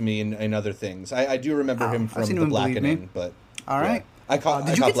out to me in other things. I do remember him from The Blackening, but all right. Yeah.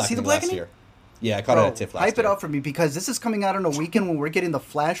 Did you get to see The Blackening last year? Yeah, I caught it at TIFF last year. Hype it up for me because this is coming out on a weekend when we're getting The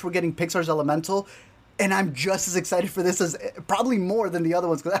Flash, we're getting Pixar's Elemental, and I'm just as excited for this as probably more than the other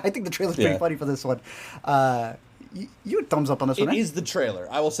ones because I think the trailer's pretty funny for this one. You had thumbs up on this one, right? It is the trailer.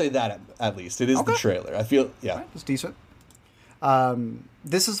 I will say that at least. It is the trailer. I feel, right, it's decent.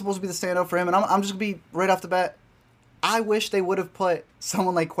 This is supposed to be the standout for him, and I'm just going to be right off the bat. I wish they would have put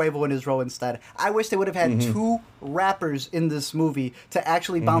someone like Quavo in his role instead. I wish they would have had two rappers in this movie to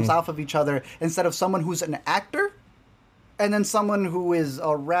actually bounce off of each other instead of someone who's an actor and then someone who is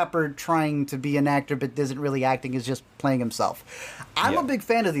a rapper trying to be an actor but isn't really acting, is just playing himself. I'm a big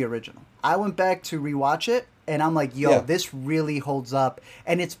fan of the original. I went back to rewatch it, and I'm like, this really holds up.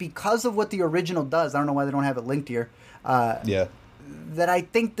 And it's because of what the original does. I don't know why they don't have it linked here. That I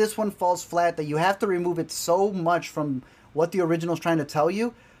think this one falls flat, that you have to remove it so much from what the original's trying to tell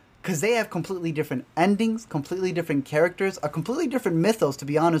you, because they have completely different endings, completely different characters, a completely different mythos, to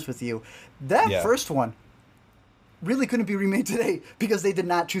be honest with you. That first one really couldn't be remade today because they did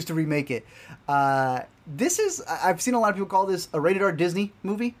not choose to remake it. This is, I've seen a lot of people call this a rated R Disney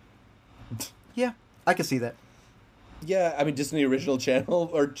movie. Yeah, I can see that. Yeah, I mean, Disney Original Channel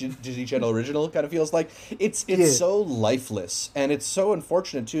or Disney Channel Original kind of feels like it's so lifeless, and it's so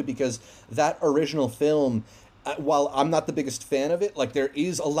unfortunate too because that original film, while I'm not the biggest fan of it, like there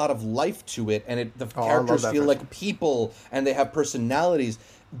is a lot of life to it, and the characters feel like people and they have personalities.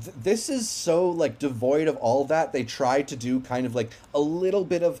 This is so like devoid of all that. They try to do kind of like a little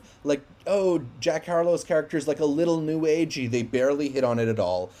bit of like, Jack Harlow's character is like a little new agey. They barely hit on it at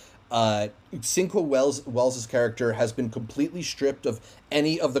all. Cinqui Wells' character has been completely stripped of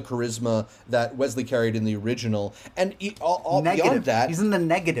any of the charisma that Wesley carried in the original, and all beyond that, he's in the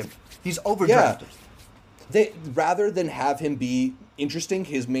negative. He's overdrafted. Rather than have him be interesting,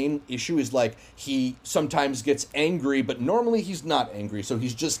 his main issue is like he sometimes gets angry, but normally he's not angry, so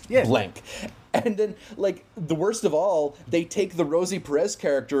he's just blank. And then, like, the worst of all, they take the Rosie Perez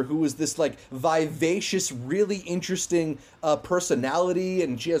character, who is this, like, vivacious, really interesting personality,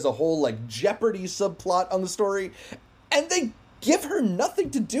 and she has a whole, like, Jeopardy subplot on the story, and they give her nothing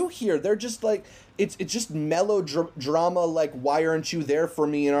to do here. They're just, like, it's just melodrama, like, why aren't you there for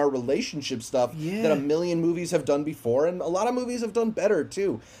me in our relationship stuff that a million movies have done before, and a lot of movies have done better,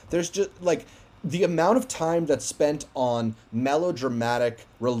 too. There's just, like... The amount of time that's spent on melodramatic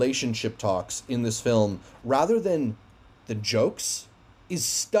relationship talks in this film, rather than the jokes, is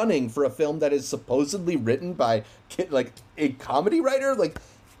stunning for a film that is supposedly written by like a comedy writer. Like,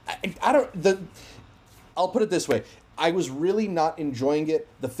 I don't the. I'll put it this way. I was really not enjoying it.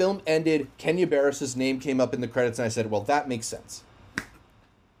 The film ended. Kenya Barris's name came up in the credits, and I said, well, that makes sense.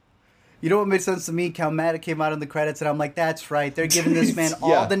 You know what made sense to me? Calmatic came out in the credits, and I'm like, that's right. They're giving this man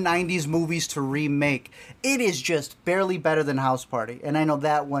all the 90s movies to remake. It is just barely better than House Party. And I know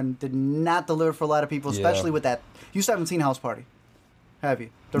that one did not deliver for a lot of people, especially with that. You still haven't seen House Party, have you?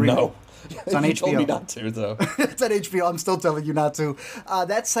 No. It's on you HBO. told me not to, though. It's on HBO. I'm still telling you not to.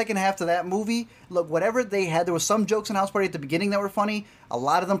 That second half to that movie, look, whatever they had, there was some jokes in House Party at the beginning that were funny. A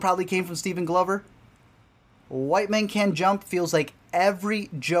lot of them probably came from Stephen Glover. White Men Can't Jump feels like every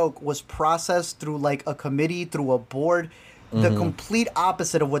joke was processed through like a committee, through a board. The complete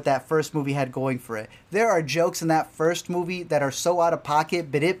opposite of what that first movie had going for it. There are jokes in that first movie that are so out of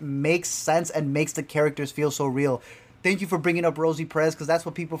pocket, but it makes sense and makes the characters feel so real. Thank you for bringing up Rosie Perez, because that's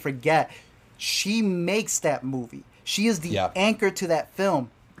what people forget. She makes that movie. She is the anchor to that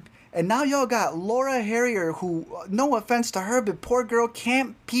film. And now y'all got Laura Harrier, who, no offense to her, but poor girl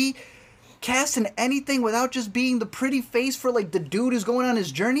can't be cast in anything without just being the pretty face for like the dude who's going on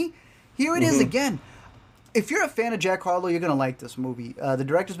his journey. Here it is again. If you're a fan of Jack Harlow, you're going to like this movie. The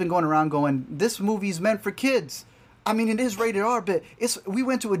director's been going around going, this movie's meant for kids. I mean, it is rated R, but we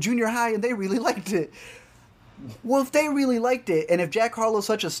went to a junior high and they really liked it. Well, if they really liked it, and if Jack Harlow's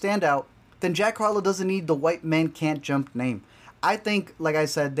such a standout, then Jack Harlow doesn't need the White Men Can't Jump name. I think, like I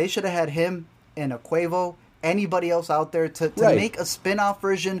said, they should have had him and a Quavo, anybody else out there to make a spin-off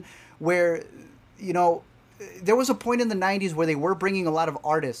version where, you know, there was a point in the 90s where they were bringing a lot of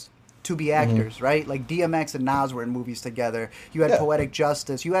artists to be actors, right? Like DMX and Nas were in movies together. You had Poetic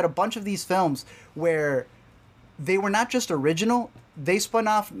Justice. You had a bunch of these films where they were not just original. They spun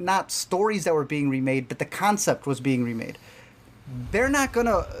off not stories that were being remade, but the concept was being remade. They're not going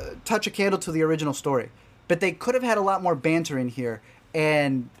to touch a candle to the original story, but they could have had a lot more banter in here.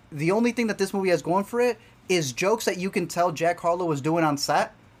 And the only thing that this movie has going for it is jokes that you can tell Jack Harlow was doing on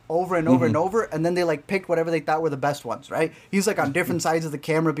set over and over and over, and then they like picked whatever they thought were the best ones, right? He's like on different sides of the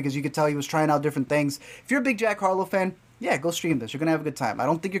camera because you could tell he was trying out different things. If you're a big Jack Harlow fan, yeah, go stream this. You're going to have a good time. I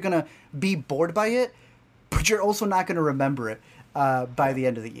don't think you're going to be bored by it, but you're also not going to remember it by the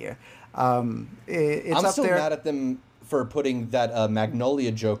end of the year. It's I'm up still there. mad at them for putting that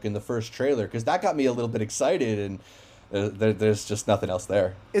Magnolia joke in the first trailer, because that got me a little bit excited, and there's just nothing else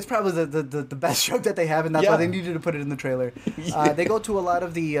there. It's probably the best joke that they have, and that's why they needed to put it in the trailer. They go to a lot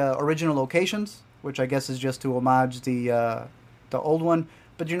of the original locations, which I guess is just to homage the old one,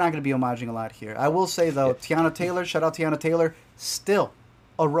 but you're not going to be homaging a lot here. I will say, though, Tiana Taylor, shout out Tiana Taylor, still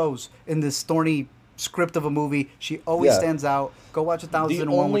a rose in this thorny script of a movie. She always stands out. Go watch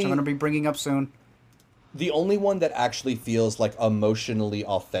 1001, which I'm going to be bringing up soon. The only one that actually feels like emotionally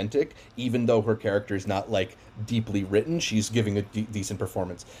authentic, even though her character is not like deeply written, she's giving a decent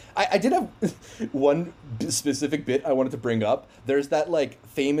performance. I did have one specific bit I wanted to bring up. There's that like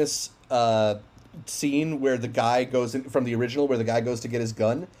famous scene where the guy goes in, from the original, where the guy goes to get his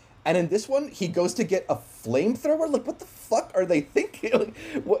gun, and in this one he goes to get a flamethrower. Like, what the fuck are they thinking? Like,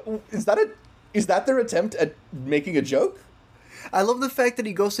 what is that? Is that their attempt at making a joke? I love the fact that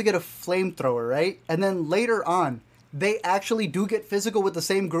he goes to get a flamethrower, right? And then later on, they actually do get physical with the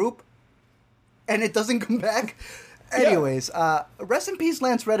same group, and it doesn't come back. Anyways, rest in peace,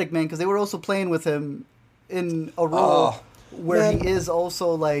 Lance Reddick, man, because they were also playing with him in a role where he is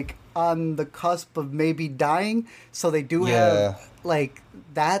also, like, on the cusp of maybe dying. So they do have, like,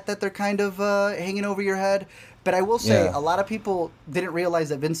 that they're kind of hanging over your head. But I will say, a lot of people didn't realize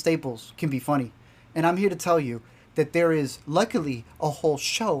that Vince Staples can be funny. And I'm here to tell you that there is, luckily, a whole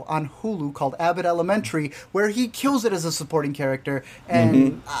show on Hulu called Abbott Elementary where he kills it as a supporting character.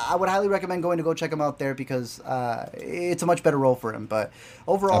 And I would highly recommend going to go check him out there because it's a much better role for him. But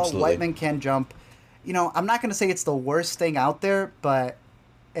overall, White Men Can Jump. You know, I'm not going to say it's the worst thing out there, but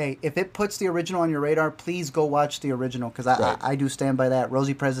hey, if it puts the original on your radar, please go watch the original because I do stand by that.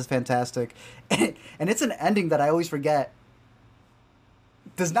 Rosie Perez is fantastic. And it's an ending that I always forget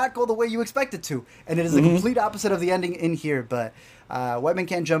does not go the way you expect it to. And it is the complete opposite of the ending in here. But White Men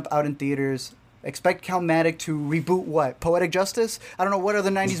Can't Jump out in theaters. Expect Calmatic to reboot what? Poetic Justice? I don't know what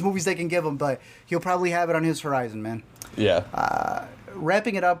other 90s movies they can give him, but he'll probably have it on his horizon, man. Yeah.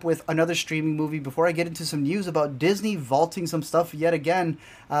 Wrapping it up with another streaming movie before I get into some news about Disney vaulting some stuff yet again.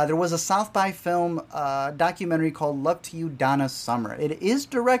 There was a South by Film documentary called Love to You, Donna Summer. It is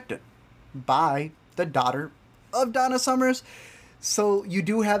directed by the daughter of Donna Summers. So you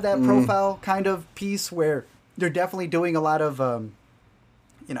do have that profile kind of piece where they're definitely doing a lot of,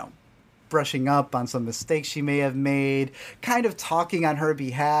 brushing up on some mistakes she may have made, kind of talking on her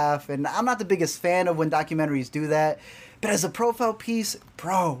behalf. And I'm not the biggest fan of when documentaries do that. But as a profile piece,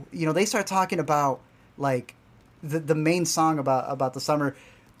 bro, they start talking about, like, the main song about the summer.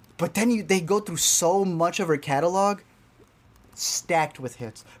 But then they go through so much of her catalog, stacked with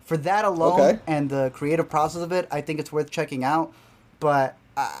hits. For that alone and the creative process of it, I think it's worth checking out. But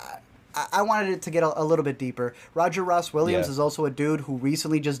I wanted it to get a little bit deeper. Roger Ross Williams is also a dude who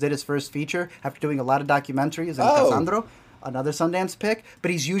recently just did his first feature after doing a lot of documentaries in Cassandro, another Sundance pick. But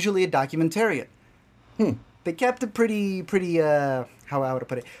he's usually a documentarian. They kept it pretty how would I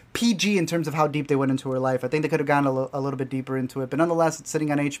put it? PG in terms of how deep they went into her life. I think they could have gone a little bit deeper into it. But nonetheless, it's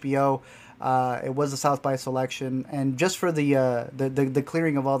sitting on HBO. It was a South by selection. And just for the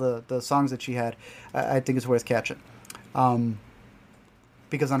clearing of all the songs that she had, I think it's worth catching.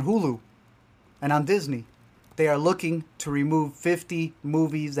 Because on Hulu and on Disney, they are looking to remove 50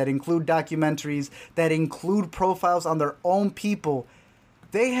 movies that include documentaries, that include profiles on their own people.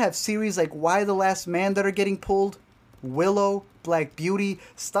 They have series like Why the Last Man that are getting pulled, Willow, Black Beauty,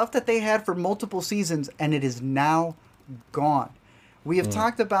 stuff that they had for multiple seasons, and it is now gone. We have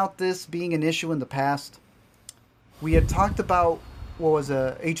talked about this being an issue in the past. We had talked about,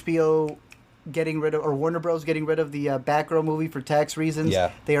 HBO getting rid of, or Warner Bros. Getting rid of the Batgirl movie for tax reasons.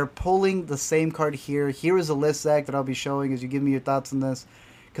 Yeah. They are pulling the same card here. Here is a list, Zach, that I'll be showing as you give me your thoughts on this.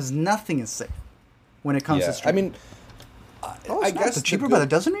 Because nothing is safe when it comes to streaming. I guess the Cheaper by the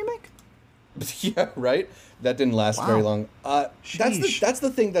Dozen remake? Yeah, right? That didn't last very long. That's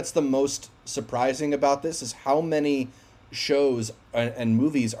the thing that's the most surprising about this is how many shows and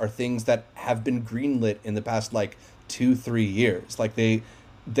movies are things that have been greenlit in the past, 2-3 years. Like, they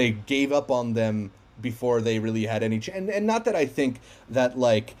gave up on them before they really had any and not that I think that,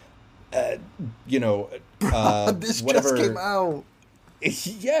 this whatever just came out.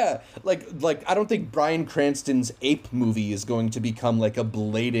 Yeah, like I don't think Bryan Cranston's Ape movie is going to become a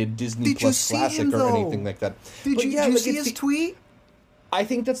belated Disney Plus classic or anything like that. Did you see his tweet? I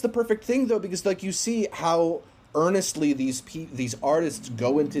think that's the perfect thing though, because you see how earnestly these artists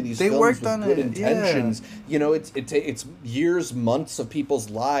go into these films with good intentions. Yeah. It's years, months of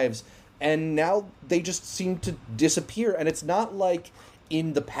people's lives, and now they just seem to disappear. And it's not like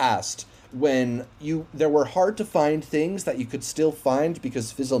in the past, when there were hard to find things that you could still find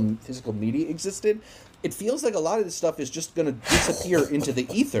because physical media existed. It feels like a lot of this stuff is just going to disappear into the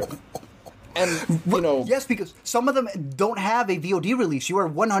ether. And, Yes, because some of them don't have a VOD release. You are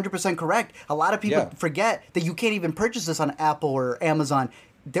 100% correct. A lot of people forget that you can't even purchase this on Apple or Amazon.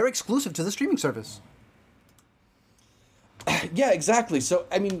 They're exclusive to the streaming service. Yeah, exactly. So,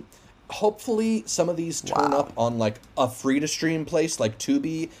 hopefully some of these turn up on a free-to-stream place like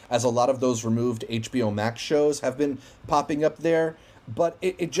Tubi, as a lot of those removed HBO Max shows have been popping up there. But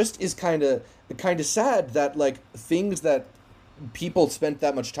it just is kind of sad that things that people spent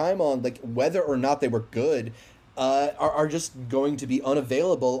that much time on, whether or not they were good, are just going to be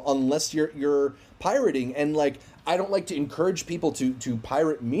unavailable unless you're pirating. And I don't like to encourage people to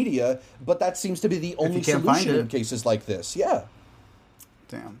pirate media, but that seems to be the only solution in cases like this. Yeah.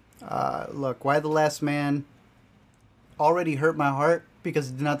 Damn. Look, Why the Last Man already hurt my heart because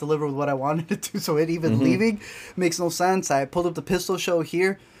it did not deliver with what I wanted it to, so it even leaving makes no sense. I pulled up the Pistol Show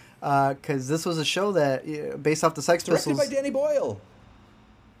here because this was a show that, based off the Sex Pistols... Directed by Danny Boyle.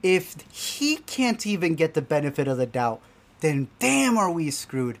 If he can't even get the benefit of the doubt, then damn are we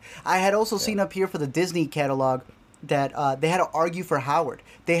screwed. I had also seen up here for the Disney catalog that they had to argue for Howard.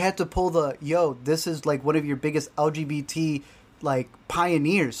 They had to pull this is one of your biggest LGBT...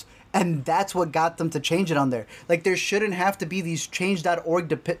 pioneers, and that's what got them to change it on there. There shouldn't have to be these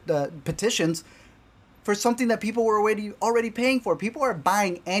change.org petitions for something that people were already paying for. People are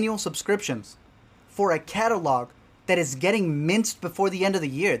buying annual subscriptions for a catalog that is getting minced before the end of the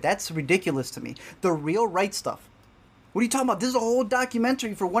year. That's ridiculous to me. The Real Right Stuff. What are you talking about? This is a whole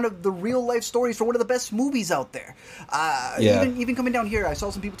documentary for one of the real life stories for one of the best movies out there. Even coming down here, I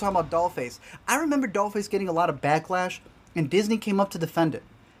saw some people talking about Dollface. I remember Dollface getting a lot of backlash, and Disney came up to defend it.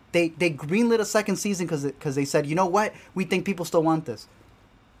 They greenlit a second season because they said, you know what? We think people still want this.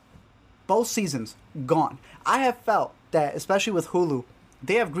 Both seasons, gone. I have felt that, especially with Hulu,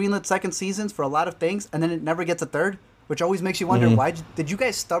 they have greenlit second seasons for a lot of things, and then it never gets a third, which always makes you wonder, why did you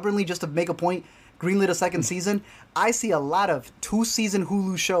guys stubbornly, just to make a point, greenlit a second season? I see a lot of 2-season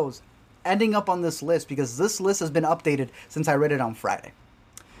Hulu shows ending up on this list because this list has been updated since I read it on Friday.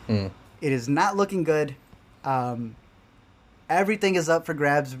 It is not looking good. Everything is up for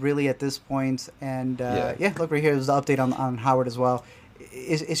grabs, really, at this point. And, look right here. There's the update on Howard as well.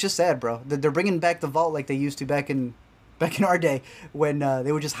 It's just sad, bro. They're bringing back the vault like they used to back in back in our day when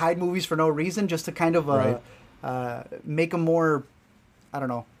they would just hide movies for no reason just to kind of make them more, I don't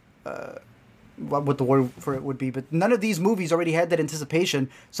know what the word for it would be, but none of these movies already had that anticipation,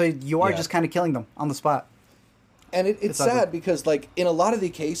 so you are just kind of killing them on the spot. And it's sad because, like, in a lot of the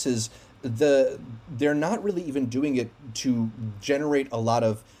cases, they're not really even doing it to generate a lot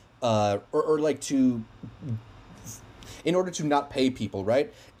of or like to in order to not pay people,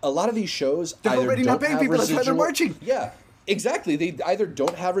 right? A lot of these shows they're either already don't not paying have people. That's why they're marching. Yeah, exactly. They either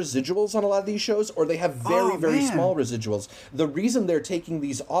don't have residuals on a lot of these shows, or they have very small residuals. The reason they're taking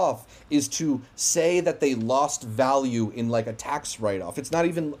these off is to say that they lost value in like a tax write-off. It's not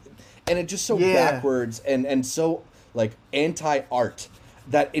even, and it's just so backwards and so like anti-art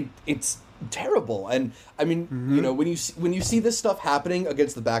that it's terrible. And I mean, you know, when you see this stuff happening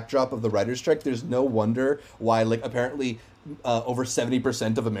against the backdrop of the writer's strike, there's no wonder why, like, apparently over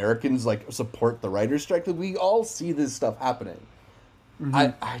 70% of Americans like support the writer's strike. Like, we all see this stuff happening.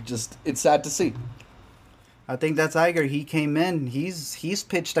 I just, it's sad to see. I think that's Iger. He came in. He's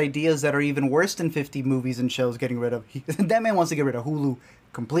pitched ideas that are even worse than 50 movies and shows getting rid of. That man wants to get rid of Hulu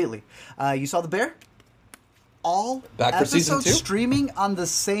completely. You saw The Bear? All back for season 2 streaming on the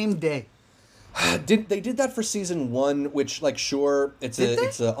same day. They did that for season 1, which, like, sure, it's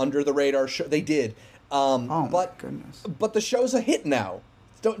a under the radar show. They did, but my goodness. But the show's a hit now.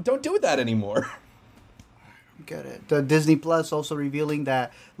 Don't do that anymore. Get it. The Disney Plus also revealing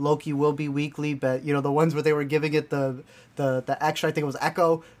that Loki will be weekly, but you know the ones where they were giving it the extra, I think it was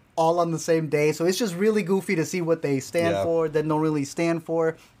Echo, all on the same day. So it's just really goofy to see what they stand for, then don't really stand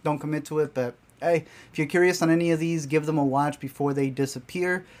for, don't commit to it, but. Hey, if you're curious on any of these, give them a watch before they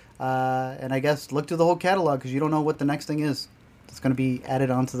disappear. And I guess look through the whole catalog because you don't know what the next thing is that's going to be added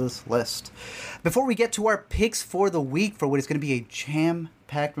onto this list. Before we get to our picks for the week for what is going to be a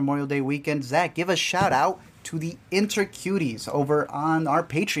jam-packed Memorial Day weekend, Zach, give a shout-out to the Intercuties over on our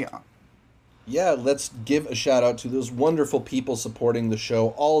Patreon. Yeah, let's give a shout out to those wonderful people supporting the show,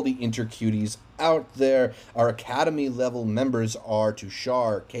 all the Intercuties out there. Our Academy level members are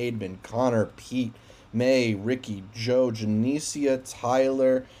Tushar, Cademan, Connor, Pete, May, Ricky, Joe, Janicia,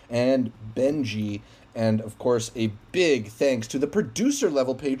 Tyler, and Benji. And, of course, a big thanks to the producer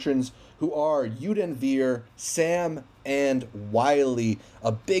level patrons who are Yuden Veer, Sam, and Wiley.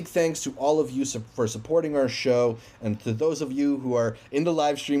 A big thanks to all of you for supporting our show, and to those of you who are in the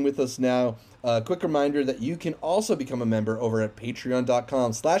live stream with us now, a quick reminder that you can also become a member over at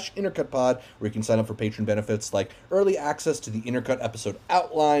patreon.com/intercutpod, where you can sign up for patron benefits like early access to the Intercut episode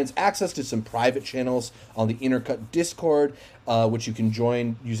outlines, access to some private channels on the Intercut Discord, which you can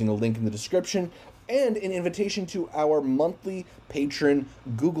join using a link in the description, and an invitation to our monthly patron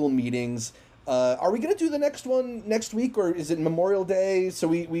Google meetings. Are we going to do the next one next week, or is it Memorial Day? So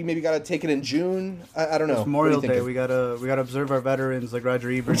we maybe got to take it in June. I don't know. It's Memorial Day. We gotta observe our veterans like Roger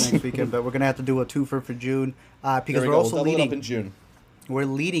Ebert next weekend, but we're gonna have to do a twofer for June because we're also leading up in June. We're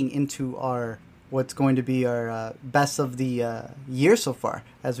leading into our what's going to be our best of the year so far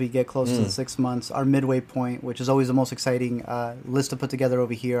as we get close to the 6 months. Our midway point, which is always the most exciting list to put together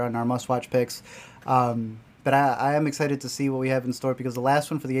over here on our must-watch picks. But I am excited to see what we have in store because the last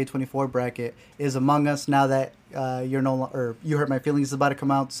one for the A24 bracket is Among Us. Now that You Hurt My Feelings is about to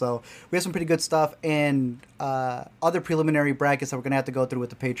come out, so we have some pretty good stuff and other preliminary brackets that we're gonna have to go through with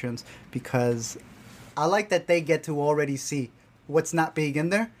the patrons because I like that they get to already see what's not being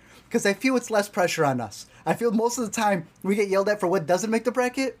in there because I feel it's less pressure on us. I feel most of the time we get yelled at for what doesn't make the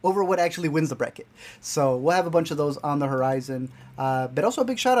bracket over what actually wins the bracket. So we'll have a bunch of those on the horizon. But also a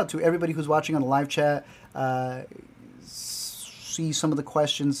big shout out to everybody who's watching on the live chat. See some of the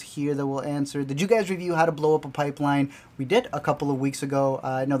questions here that we'll answer. Did you guys review How to Blow Up a Pipeline? We did a couple of weeks ago.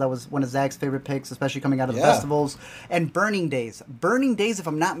 I know that was one of Zach's favorite picks, especially coming out of the festivals. And Burning Days. Burning Days, if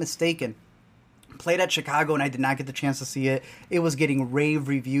I'm not mistaken, played at Chicago, and I did not get the chance to see it. It was getting rave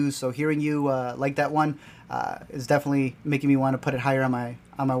reviews, so hearing you like that one is definitely making me want to put it higher on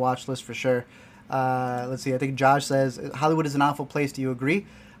my watch list for sure. Let's see. I think Josh says Hollywood is an awful place. Do you agree?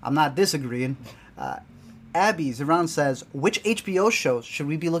 I'm not disagreeing. Abby Ziran says, which HBO shows should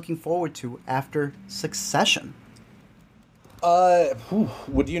we be looking forward to after Succession?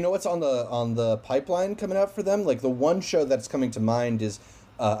 Would you know what's on the pipeline coming out for them? Like the one show that's coming to mind is.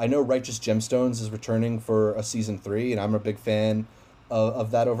 I know Righteous Gemstones is returning for a season 3, and I'm a big fan of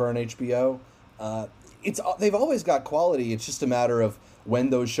that over on HBO. They've always got quality. It's just a matter of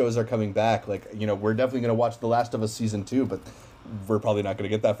when those shows are coming back. Like, you know, we're definitely going to watch The Last of Us season 2, but we're probably not going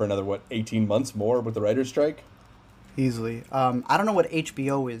to get that for another 18 months more with the writer's strike. Easily. I don't know what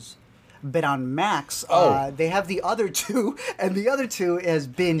HBO is, but on Max, they have the other two, and the other two has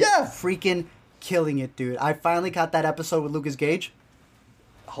been freaking killing it, dude. I finally caught that episode with Lucas Gage.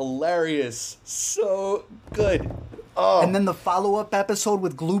 Hilarious. So good. Oh. And then the follow-up episode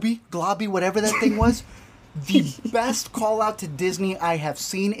with Globby, whatever that thing was. The best call out to Disney I have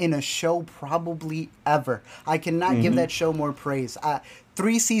seen in a show probably ever. I cannot give that show more praise.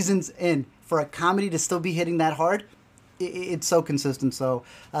 3 seasons in, for a comedy to still be hitting that hard, it's so consistent. So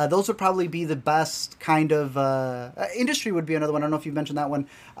those would probably be the best kind of... Industry would be another one. I don't know if you mentioned that one.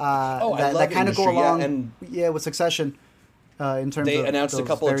 I love that kind of go Industry, along with Succession. In terms they of announced a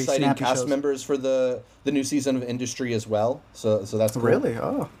couple exciting cast shows. members for the new season of Industry as well. So that's cool. Really?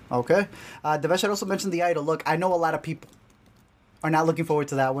 Oh, okay. Devesh had also mentioned The Idol. Look, I know a lot of people are not looking forward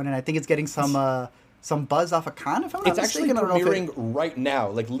to that one, and I think it's getting some buzz off of Cannes, if I'm not It's actually mistaken. premiering right now.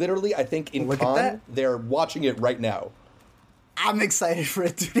 Like, literally, I think in Cannes, they're watching it right now. I'm excited for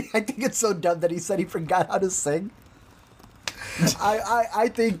it, dude. I think it's so dumb that he said he forgot how to sing. I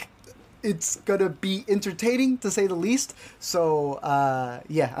think it's gonna be entertaining, to say the least. So,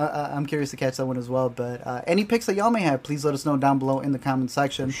 I'm curious to catch that one as well. But any picks that y'all may have, please let us know down below in the comment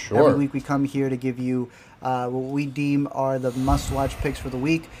section. Sure. Every week we come here to give you what we deem are the must-watch picks for the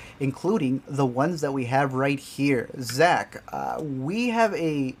week, including the ones that we have right here. Zach, we have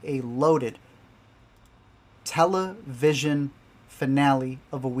a loaded television finale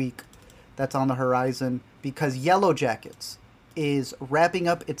of a week that's on the horizon, because Yellow Jackets is wrapping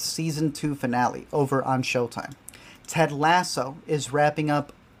up its season 2 finale over on Showtime. Ted Lasso is wrapping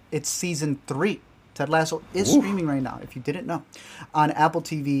up its season 3. Ted Lasso is streaming right now, if you didn't know, on Apple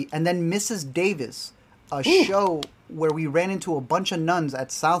TV. And then Mrs. Davis, a show where we ran into a bunch of nuns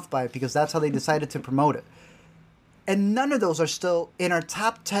at South by, because that's how they decided to promote it. And none of those are still in our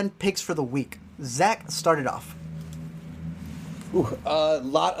top 10 picks for the week. Zach started off. A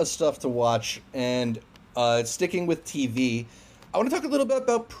lot of stuff to watch, and sticking with TV, I want to talk a little bit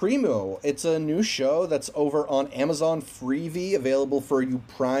about Primo. It's a new show that's over on Amazon Freevee, available for you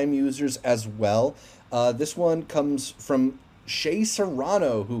Prime users as well. This one comes from Shea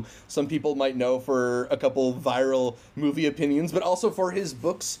Serrano, who some people might know for a couple viral movie opinions, but also for his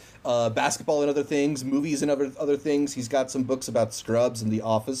books, Basketball and Other Things, Movies and Other Things. He's got some books about Scrubs and The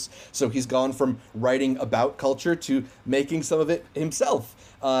Office, so he's gone from writing about culture to making some of it himself.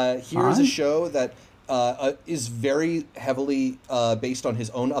 Here's a show that is very heavily based on his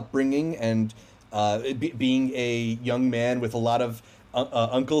own upbringing and being a young man with a lot of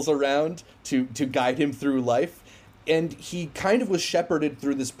uncles around to guide him through life. And he kind of was shepherded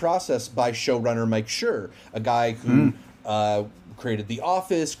through this process by showrunner Mike Schur, a guy who created The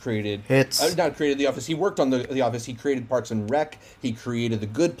Office, not created The Office, he worked on The Office, he created Parks and Rec, he created The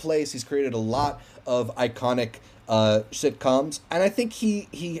Good Place, he's created a lot of iconic sitcoms, and I think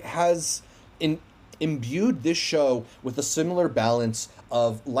he has imbued this show with a similar balance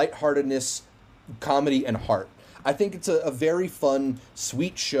of lightheartedness, comedy, and heart. I think it's a very fun,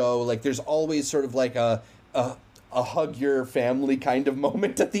 sweet show. Like, there's always sort of like a hug your family kind of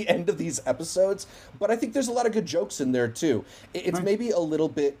moment at the end of these episodes, but I think there's a lot of good jokes in there too. It's maybe a little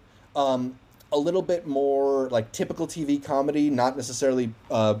bit more like typical TV comedy, not necessarily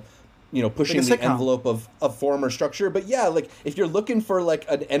pushing like the envelope of form or structure. But yeah, like if you're looking for like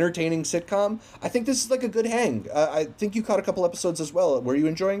an entertaining sitcom, I think this is like a good hang. I think you caught a couple episodes as well. Were you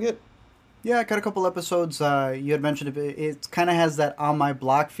enjoying it? Yeah, I got a couple episodes. You had mentioned it kind of has that On My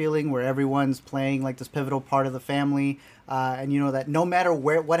Block feeling where everyone's playing like this pivotal part of the family. And you know that no matter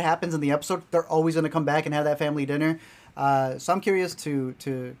what happens in the episode, they're always going to come back and have that family dinner. So I'm curious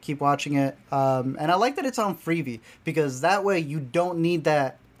to keep watching it. And I like that it's on Freevee, because that way you don't need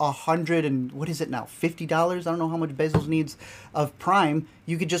that $100 and what is it now, $50? I don't know how much Bezos needs of Prime.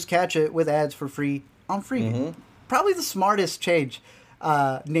 You could just catch it with ads for free on Freevee. Mm-hmm. Probably the smartest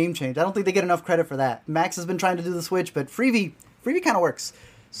name change. I don't think they get enough credit for that. Max has been trying to do the switch, but Freevee kind of works.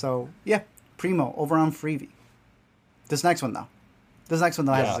 So yeah, Primo over on Freevee. This next one though has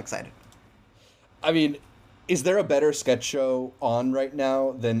us excited. I mean, is there a better sketch show on right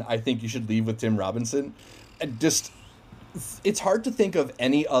now than I Think You Should Leave with Tim Robinson? It's hard to think of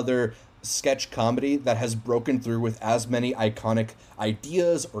any other sketch comedy that has broken through with as many iconic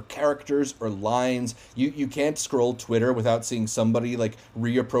ideas or characters or lines. You can't scroll Twitter without seeing somebody like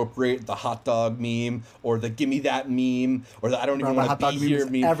reappropriate the hot dog meme or the gimme that meme or the I don't even want to be here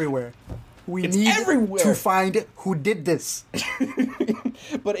meme. Everywhere. It's everywhere to find who did this.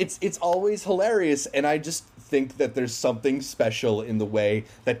 But it's always hilarious, and I just think that there's something special in the way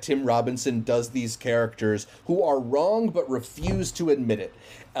that Tim Robinson does these characters who are wrong but refuse to admit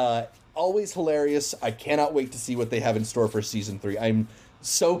it. Always hilarious. I cannot wait to see what they have in store for season 3. I'm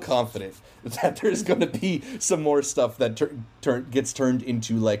so confident that there's going to be some more stuff that gets turned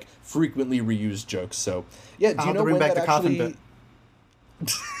into like frequently reused jokes. So yeah, do you know when that actually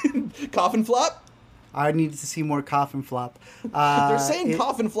Coffin Flop? I needed to see more Coffin Flop. They're saying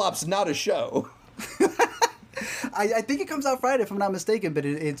Coffin Flop's not a show. I think it comes out Friday, if I'm not mistaken, but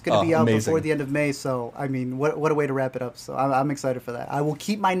it's going to be out before the end of May. So, I mean, what a way to wrap it up. So, I'm excited for that. I will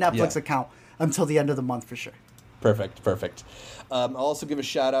keep my Netflix account until the end of the month for sure. Perfect. I'll also give a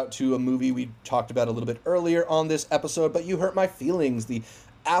shout out to a movie we talked about a little bit earlier on this episode, But You Hurt My Feelings, the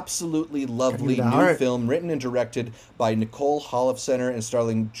absolutely lovely new film written and directed by Nicole Holofcener and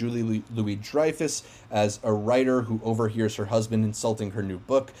starring Julie Louis-Dreyfus as a writer who overhears her husband insulting her new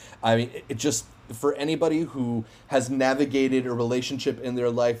book. I mean, it just, for anybody who has navigated a relationship in their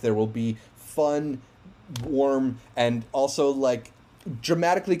life, there will be fun, warm, and also like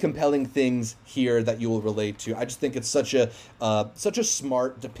dramatically compelling things here that you will relate to. I just think it's such a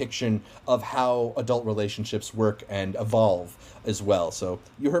smart depiction of how adult relationships work and evolve as well. So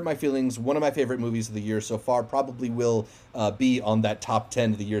You Hurt My Feelings, one of my favorite movies of the year so far, probably will be on that top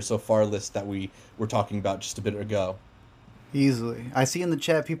 10 of the year so far list that we were talking about just a bit ago. Easily. I see in the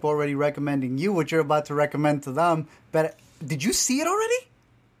chat people already recommending you what you're about to recommend to them. But did you see it already?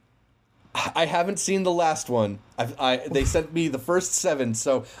 I haven't seen the last one. They sent me the first 7,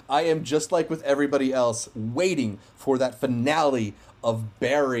 so I am just like with everybody else, waiting for that finale of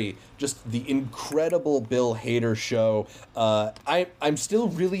Barry, just the incredible Bill Hader show. I'm still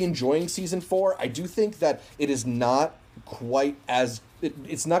really enjoying season 4. I do think that it is not quite as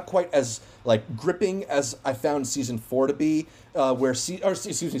it's not quite as like gripping as I found season 4 to be,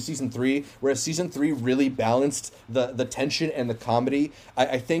 season 3, whereas season 3 really balanced the tension and the comedy.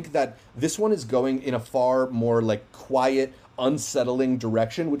 I think that this one is going in a far more like quiet, unsettling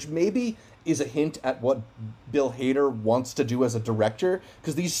direction, which maybe is a hint at what Bill Hader wants to do as a director,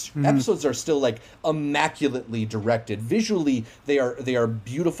 because these episodes are still like immaculately directed. Visually, they are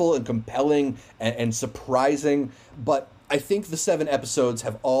beautiful and compelling and surprising, but I think the 7 episodes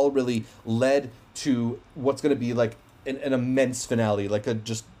have all really led to what's going to be like an immense finale.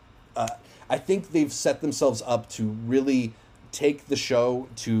 I think they've set themselves up to really take the show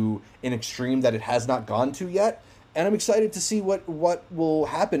to an extreme that it has not gone to yet. And I'm excited to see what will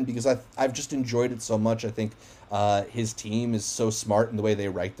happen, because I've just enjoyed it so much. I think his team is so smart in the way they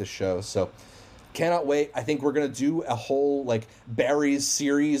write the show. So cannot wait. I think we're going to do a whole like Barry's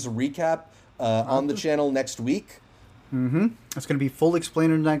series recap on the channel next week. It's going to be full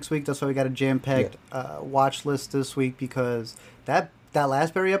explainer next week. That's why we got a jam-packed watch list this week, because that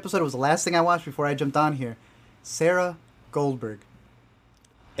last Barry episode was the last thing I watched before I jumped on here. Sarah Goldberg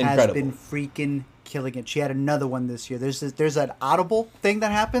has been freaking killing it. She had another one this year. There's an audible thing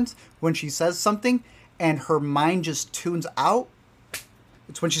that happens when she says something and her mind just tunes out.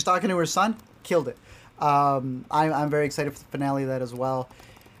 It's when she's talking to her son. Killed it. I'm very excited for the finale of that as well,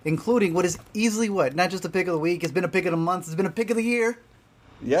 including what is easily not just a pick of the week. It's been a pick of the month. It's been a pick of the year.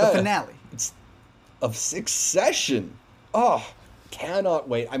 Yeah, the finale. It's of Succession. Oh, cannot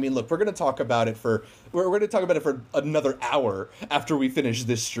wait. I mean, look, we're going to talk about it for another hour after we finish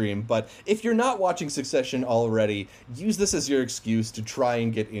this stream. But if you're not watching Succession already, use this as your excuse to try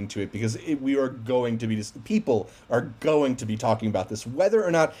and get into it, because people are going to be talking about this, whether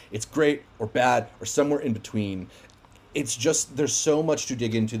or not it's great or bad or somewhere in between. It's just, there's so much to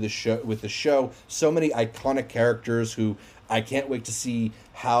dig into with the show. So many iconic characters who I can't wait to see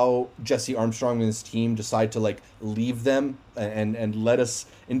how Jesse Armstrong and his team decide to like leave them and let us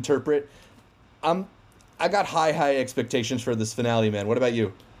interpret. I got high expectations for this finale, man. What about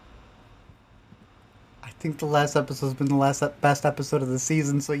you? I think the last episode's been the best episode of the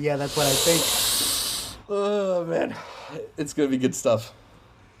season, so yeah, that's what I think. Oh man, it's gonna be good stuff.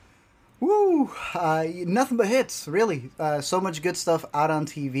 Woo! Nothing but hits, really. So much good stuff out on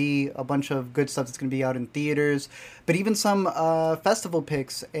TV, a bunch of good stuff that's going to be out in theaters, but even some festival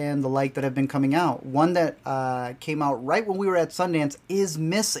picks and the like that have been coming out. One that came out right when we were at Sundance is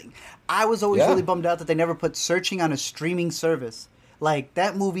Missing. I was always really bummed out that they never put Searching on a streaming service. Like,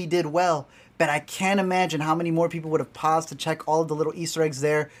 that movie did well, but I can't imagine how many more people would have paused to check all of the little Easter eggs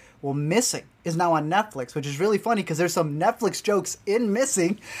there. Well, Missing is now on Netflix, which is really funny because there's some Netflix jokes in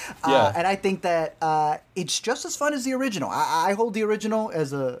Missing. And I think that it's just as fun as the original. I hold the original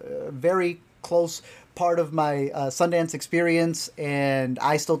as a very close part of my Sundance experience, and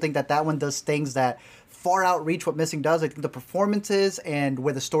I still think that one does things that far outreach what Missing does. I think the performances and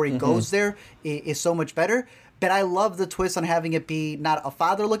where the story goes there is so much better. But I love the twist on having it be not a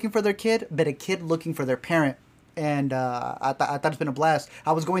father looking for their kid, but a kid looking for their parent And I thought it's been a blast.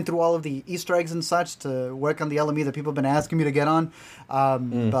 I was going through all of the Easter eggs and such to work on the LME that people have been asking me to get on.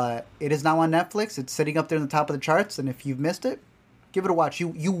 But it is now on Netflix. It's sitting up there in the top of the charts. And if you've missed it, give it a watch.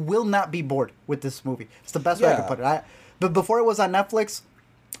 You will not be bored with this movie. It's the best way I can put it. But before it was on Netflix,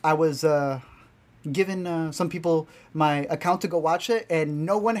 I was given some people my account to go watch it, and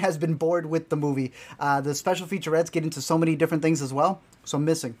no one has been bored with the movie. The special featurettes get into so many different things as well. So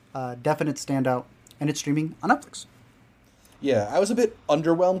Missing, definite standout. And it's streaming on Netflix. Yeah, I was a bit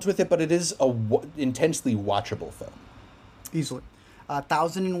underwhelmed with it, but it is a intensely watchable film. Easily.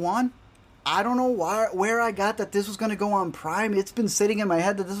 1001. I don't know where I got that this was going to go on Prime. It's been sitting in my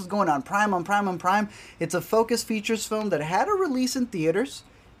head that this was going on Prime. It's a Focus Features film that had a release in theaters.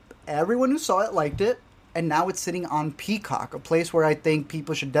 Everyone who saw it liked it. And now it's sitting on Peacock, a place where I think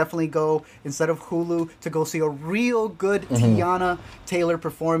people should definitely go, instead of Hulu, to go see a real good Tiana Taylor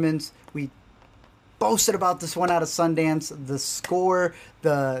performance. We boasted about this one out of Sundance. The score,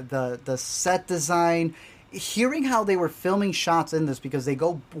 the set design, hearing how they were filming shots in this, because they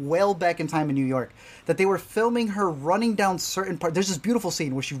go well back in time in New York, that they were filming her running down certain parts. There's this beautiful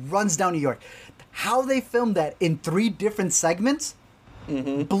scene where she runs down New York. How they filmed that in 3 different segments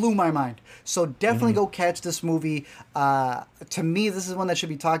blew my mind. So definitely go catch this movie. To me, this is one that should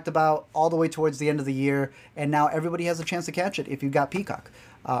be talked about all the way towards the end of the year, and now everybody has a chance to catch it if you've got Peacock.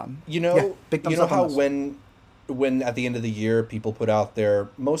 You know how when at the end of the year people put out their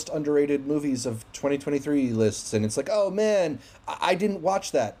most underrated movies of 2023 lists, and it's like, oh man, I didn't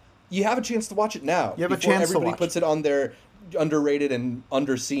watch that. You have a chance to watch it now. You have a chance to watch. Everybody puts it on their underrated and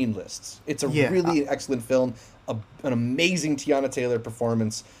underseen lists. It's a really excellent film, an amazing Tiana Taylor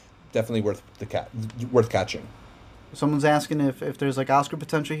performance, definitely worth catching. Someone's asking if there's like Oscar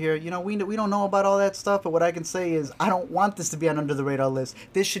potential here. You know, we don't know about all that stuff, but what I can say is I don't want this to be an under the radar list.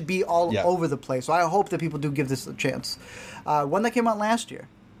 This should be all over the place. So I hope that people do give this a chance. One that came out last year,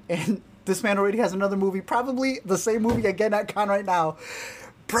 and this man already has another movie, probably the same movie again at Con right now.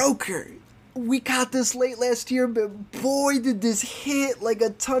 Broker. We caught this late last year, but boy, did this hit like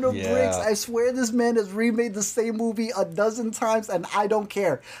a ton of bricks. I swear this man has remade the same movie a dozen times, and I don't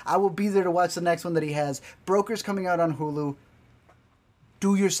care. I will be there to watch the next one that he has. Broker's coming out on Hulu.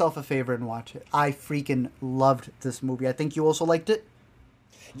 Do yourself a favor and watch it. I freaking loved this movie. I think you also liked it.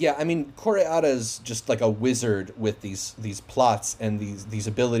 Yeah, I mean, Koreeda's just like a wizard with these plots and these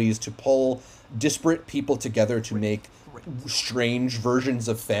abilities to pull disparate people together to make strange versions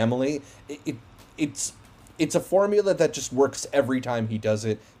of family. It's a formula that just works every time he does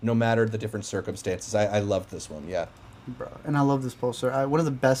it, no matter the different circumstances. I loved this one, yeah. Bro, and I love this poster. One of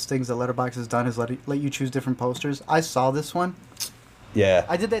the best things that Letterboxd has done is let you choose different posters. I saw this one. Yeah.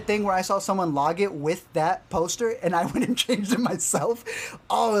 I did that thing where I saw someone log it with that poster, and I went and changed it myself.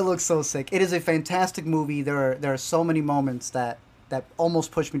 Oh, it looks so sick. It is a fantastic movie. There are so many moments that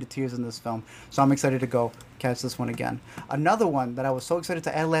almost pushed me to tears in this film. So I'm excited to go catch this one again. Another one that I was so excited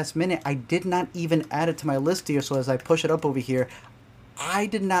to add last minute, I did not even add it to my list here, so as I push it up over here, I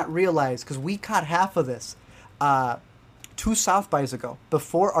did not realize, because we caught half of this 2 South Bys ago,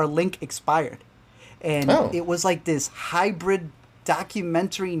 before our link expired. And it was like this hybrid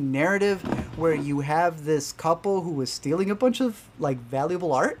documentary narrative where you have this couple who was stealing a bunch of like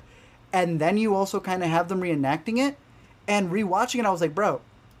valuable art, and then you also kind of have them reenacting it. And rewatching it, I was like, bro,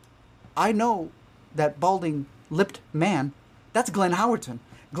 I know that balding lipped man, that's Glenn Howerton.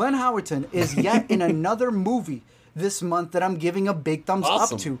 Glenn Howerton is yet in another movie this month that I'm giving a big thumbs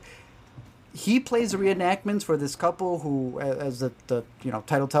up to. He plays the reenactments for this couple who, as the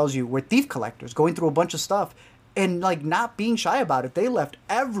title tells you, were thief collectors, going through a bunch of stuff and like not being shy about it. They left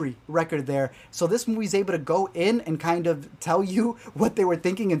every record there. So this movie's able to go in and kind of tell you what they were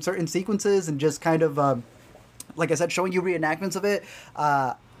thinking in certain sequences, and just kind of like I said, showing you reenactments of it.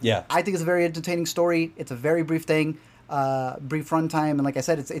 I think it's a very entertaining story. It's a very brief thing, brief runtime, and like I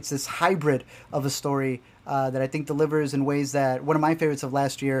said, it's this hybrid of a story that I think delivers in ways that one of my favorites of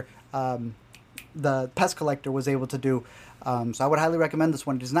last year, the Pest Collector, was able to do. So I would highly recommend this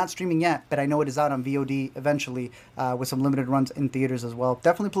one. It is not streaming yet, but I know it is out on VOD eventually, with some limited runs in theaters as well.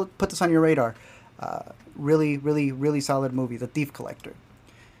 Definitely put this on your radar. Really, really, really solid movie, The Thief Collector.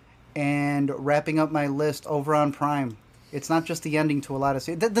 And wrapping up my list over on Prime, it's not just the ending to a lot of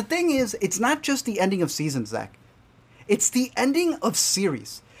seasons. The thing is, it's not just the ending of seasons, Zach. It's the ending of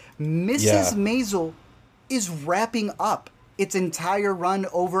series. Mrs. Maisel is wrapping up its entire run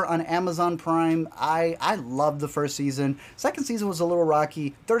over on Amazon Prime. I loved the first season. Second season was a little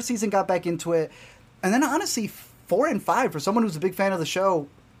rocky. Third season got back into it. And then honestly, 4 and 5, for someone who's a big fan of the show,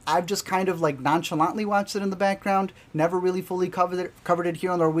 I've just kind of like nonchalantly watched it in the background, never really fully covered it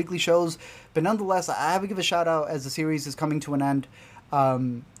here on our weekly shows. But nonetheless, I have to give a shout out as the series is coming to an end.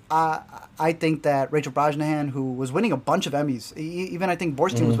 I think that Rachel Brosnahan, who was winning a bunch of Emmys, even I think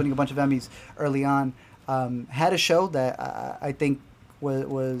Borstein was winning a bunch of Emmys early on, had a show that I think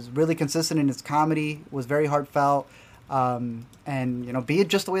was really consistent in its comedy, was very heartfelt, and be it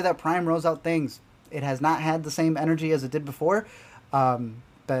just the way that Prime rolls out things, it has not had the same energy as it did before.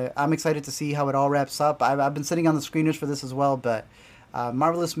 But I'm excited to see how it all wraps up. I've been sitting on the screeners for this as well, but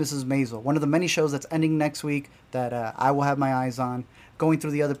Marvelous Mrs. Maisel, one of the many shows that's ending next week that I will have my eyes on. Going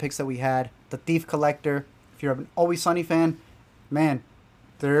through the other picks that we had, The Thief Collector. If you're an Always Sunny fan, man,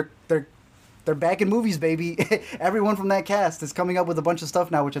 they're back in movies, baby. Everyone from that cast is coming up with a bunch of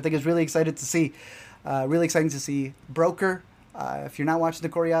stuff now, which I think is really excited to see. Really exciting to see. Broker. If you're not watching the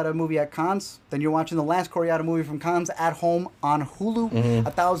Koreeda movie at Cannes, then you're watching the last Koreeda movie from Cannes at home on Hulu,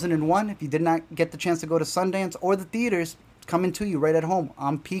 1001. If you did not get the chance to go to Sundance or the theaters, coming to you right at home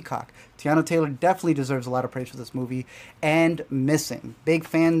on Peacock. Tiana Taylor definitely deserves a lot of praise for this movie. And Missing. Big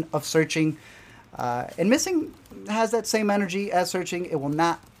fan of Searching. And Missing has that same energy as Searching. It will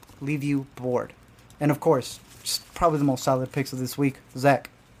not leave you bored. And of course, just probably the most solid picks of this week. Zach.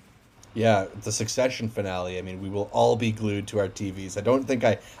 Yeah, the Succession finale. I mean, we will all be glued to our TVs. I don't think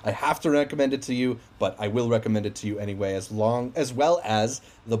I have to recommend it to you, but I will recommend it to you anyway, as well as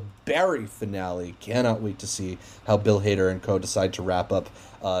the Barry finale. Cannot wait to see how Bill Hader and co. decide to wrap up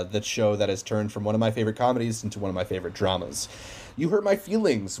that show that has turned from one of my favorite comedies into one of my favorite dramas. You Hurt My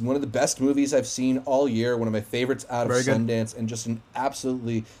Feelings, one of the best movies I've seen all year, one of my favorites out of Sundance, and just an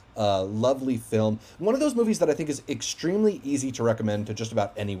absolutely lovely film. One of those movies that I think is extremely easy to recommend to just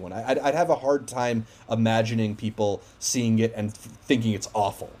about anyone. I'd have a hard time imagining people seeing it and thinking it's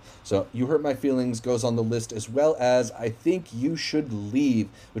awful. So You Hurt My Feelings goes on the list, as well as I Think You Should Leave,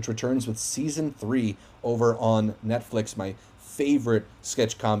 which returns with season 3 over on Netflix, my favorite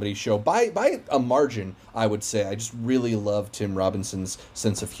sketch comedy show by a margin, I would say. I just really love Tim Robinson's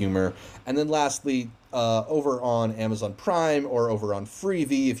sense of humor. And then lastly, over on Amazon Prime or over on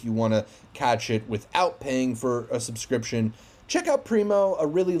Freevee, if you want to catch it without paying for a subscription, check out Primo, a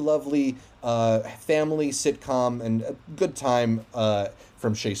really lovely family sitcom and a good time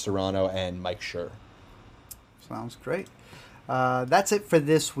from Shea Serrano and Mike Schur. Sounds great. That's it for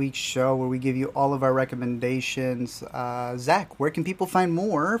this week's show, where we give you all of our recommendations. Zach, where can people find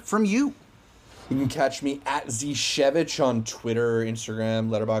more from you? You can catch me at Zshevich on Twitter, Instagram,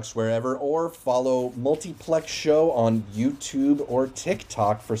 Letterboxd, wherever, or follow Multiplex Show on YouTube or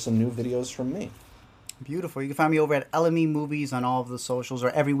TikTok for some new videos from me. Beautiful. You can find me over at LME Movies on all of the socials,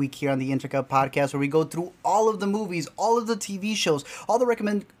 or every week here on the Intercut Podcast, where we go through all of the movies, all of the TV shows, all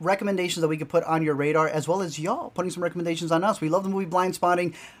the recommendations that we could put on your radar, as well as y'all putting some recommendations on us. We love the movie Blind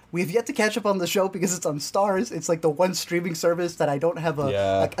Spotting. We have yet to catch up on the show because it's on Starz. It's like the one streaming service that I don't have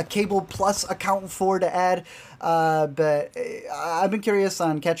a cable plus account for to add. But I've been curious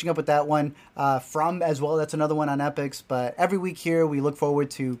on catching up with that one from as well. That's another one on Epix. But every week here, we look forward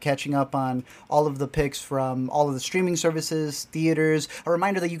to catching up on all of the picks from all of the streaming services, theaters. A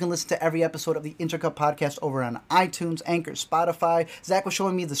reminder that you can listen to every episode of the Intercut Podcast over on iTunes, Anchor, Spotify. Zach was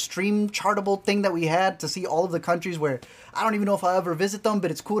showing me the stream chartable thing that we had to see all of the countries where I don't even know if I'll ever visit them,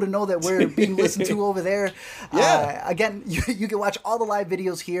 but it's cool to know that we're being listened to over there. Yeah. Again, you can watch all the live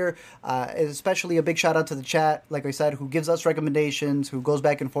videos here, especially a big shout out to the chat, like I said, who gives us recommendations, who goes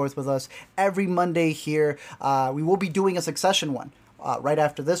back and forth with us every Monday here. We will be doing a Succession one right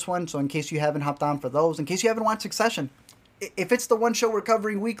after this one, so in case you haven't hopped on for those, in case you haven't watched Succession, if it's the one show we're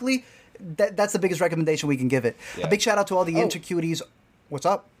covering weekly, that's the biggest recommendation we can give it. Yeah. A big shout out to all the Intercuties. What's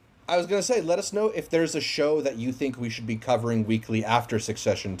up? I was going to say, let us know if there's a show that you think we should be covering weekly after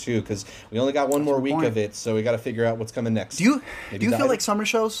Succession, too, because we only got one more week of it, so we got to figure out what's coming next. Do you feel like summer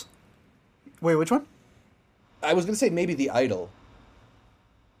shows? Wait, which one? I was going to say maybe The Idol.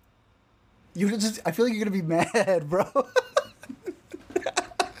 I feel like you're going to be mad, bro.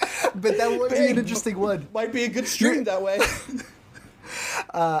 But that would be an interesting one. Might be a good stream that way.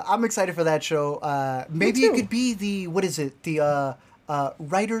 I'm excited for that show. Maybe it could be the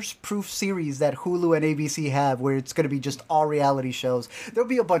writer's proof series that Hulu and ABC have, where it's going to be just all reality shows. There'll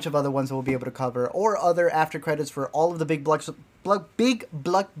be a bunch of other ones that we'll be able to cover, or other after credits for all of the big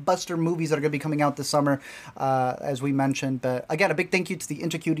blockbuster movies that are going to be coming out this summer, as we mentioned. But again, a big thank you to the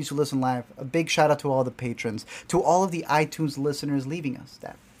Intercuties who listen live. A big shout out to all the patrons, to all of the iTunes listeners leaving us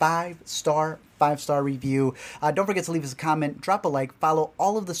that 5-star review. Don't forget to leave us a comment, drop a like, follow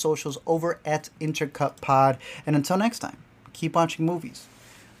all of the socials over at Intercut Pod. And until next time, keep watching movies.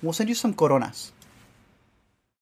 We'll send you some coronas.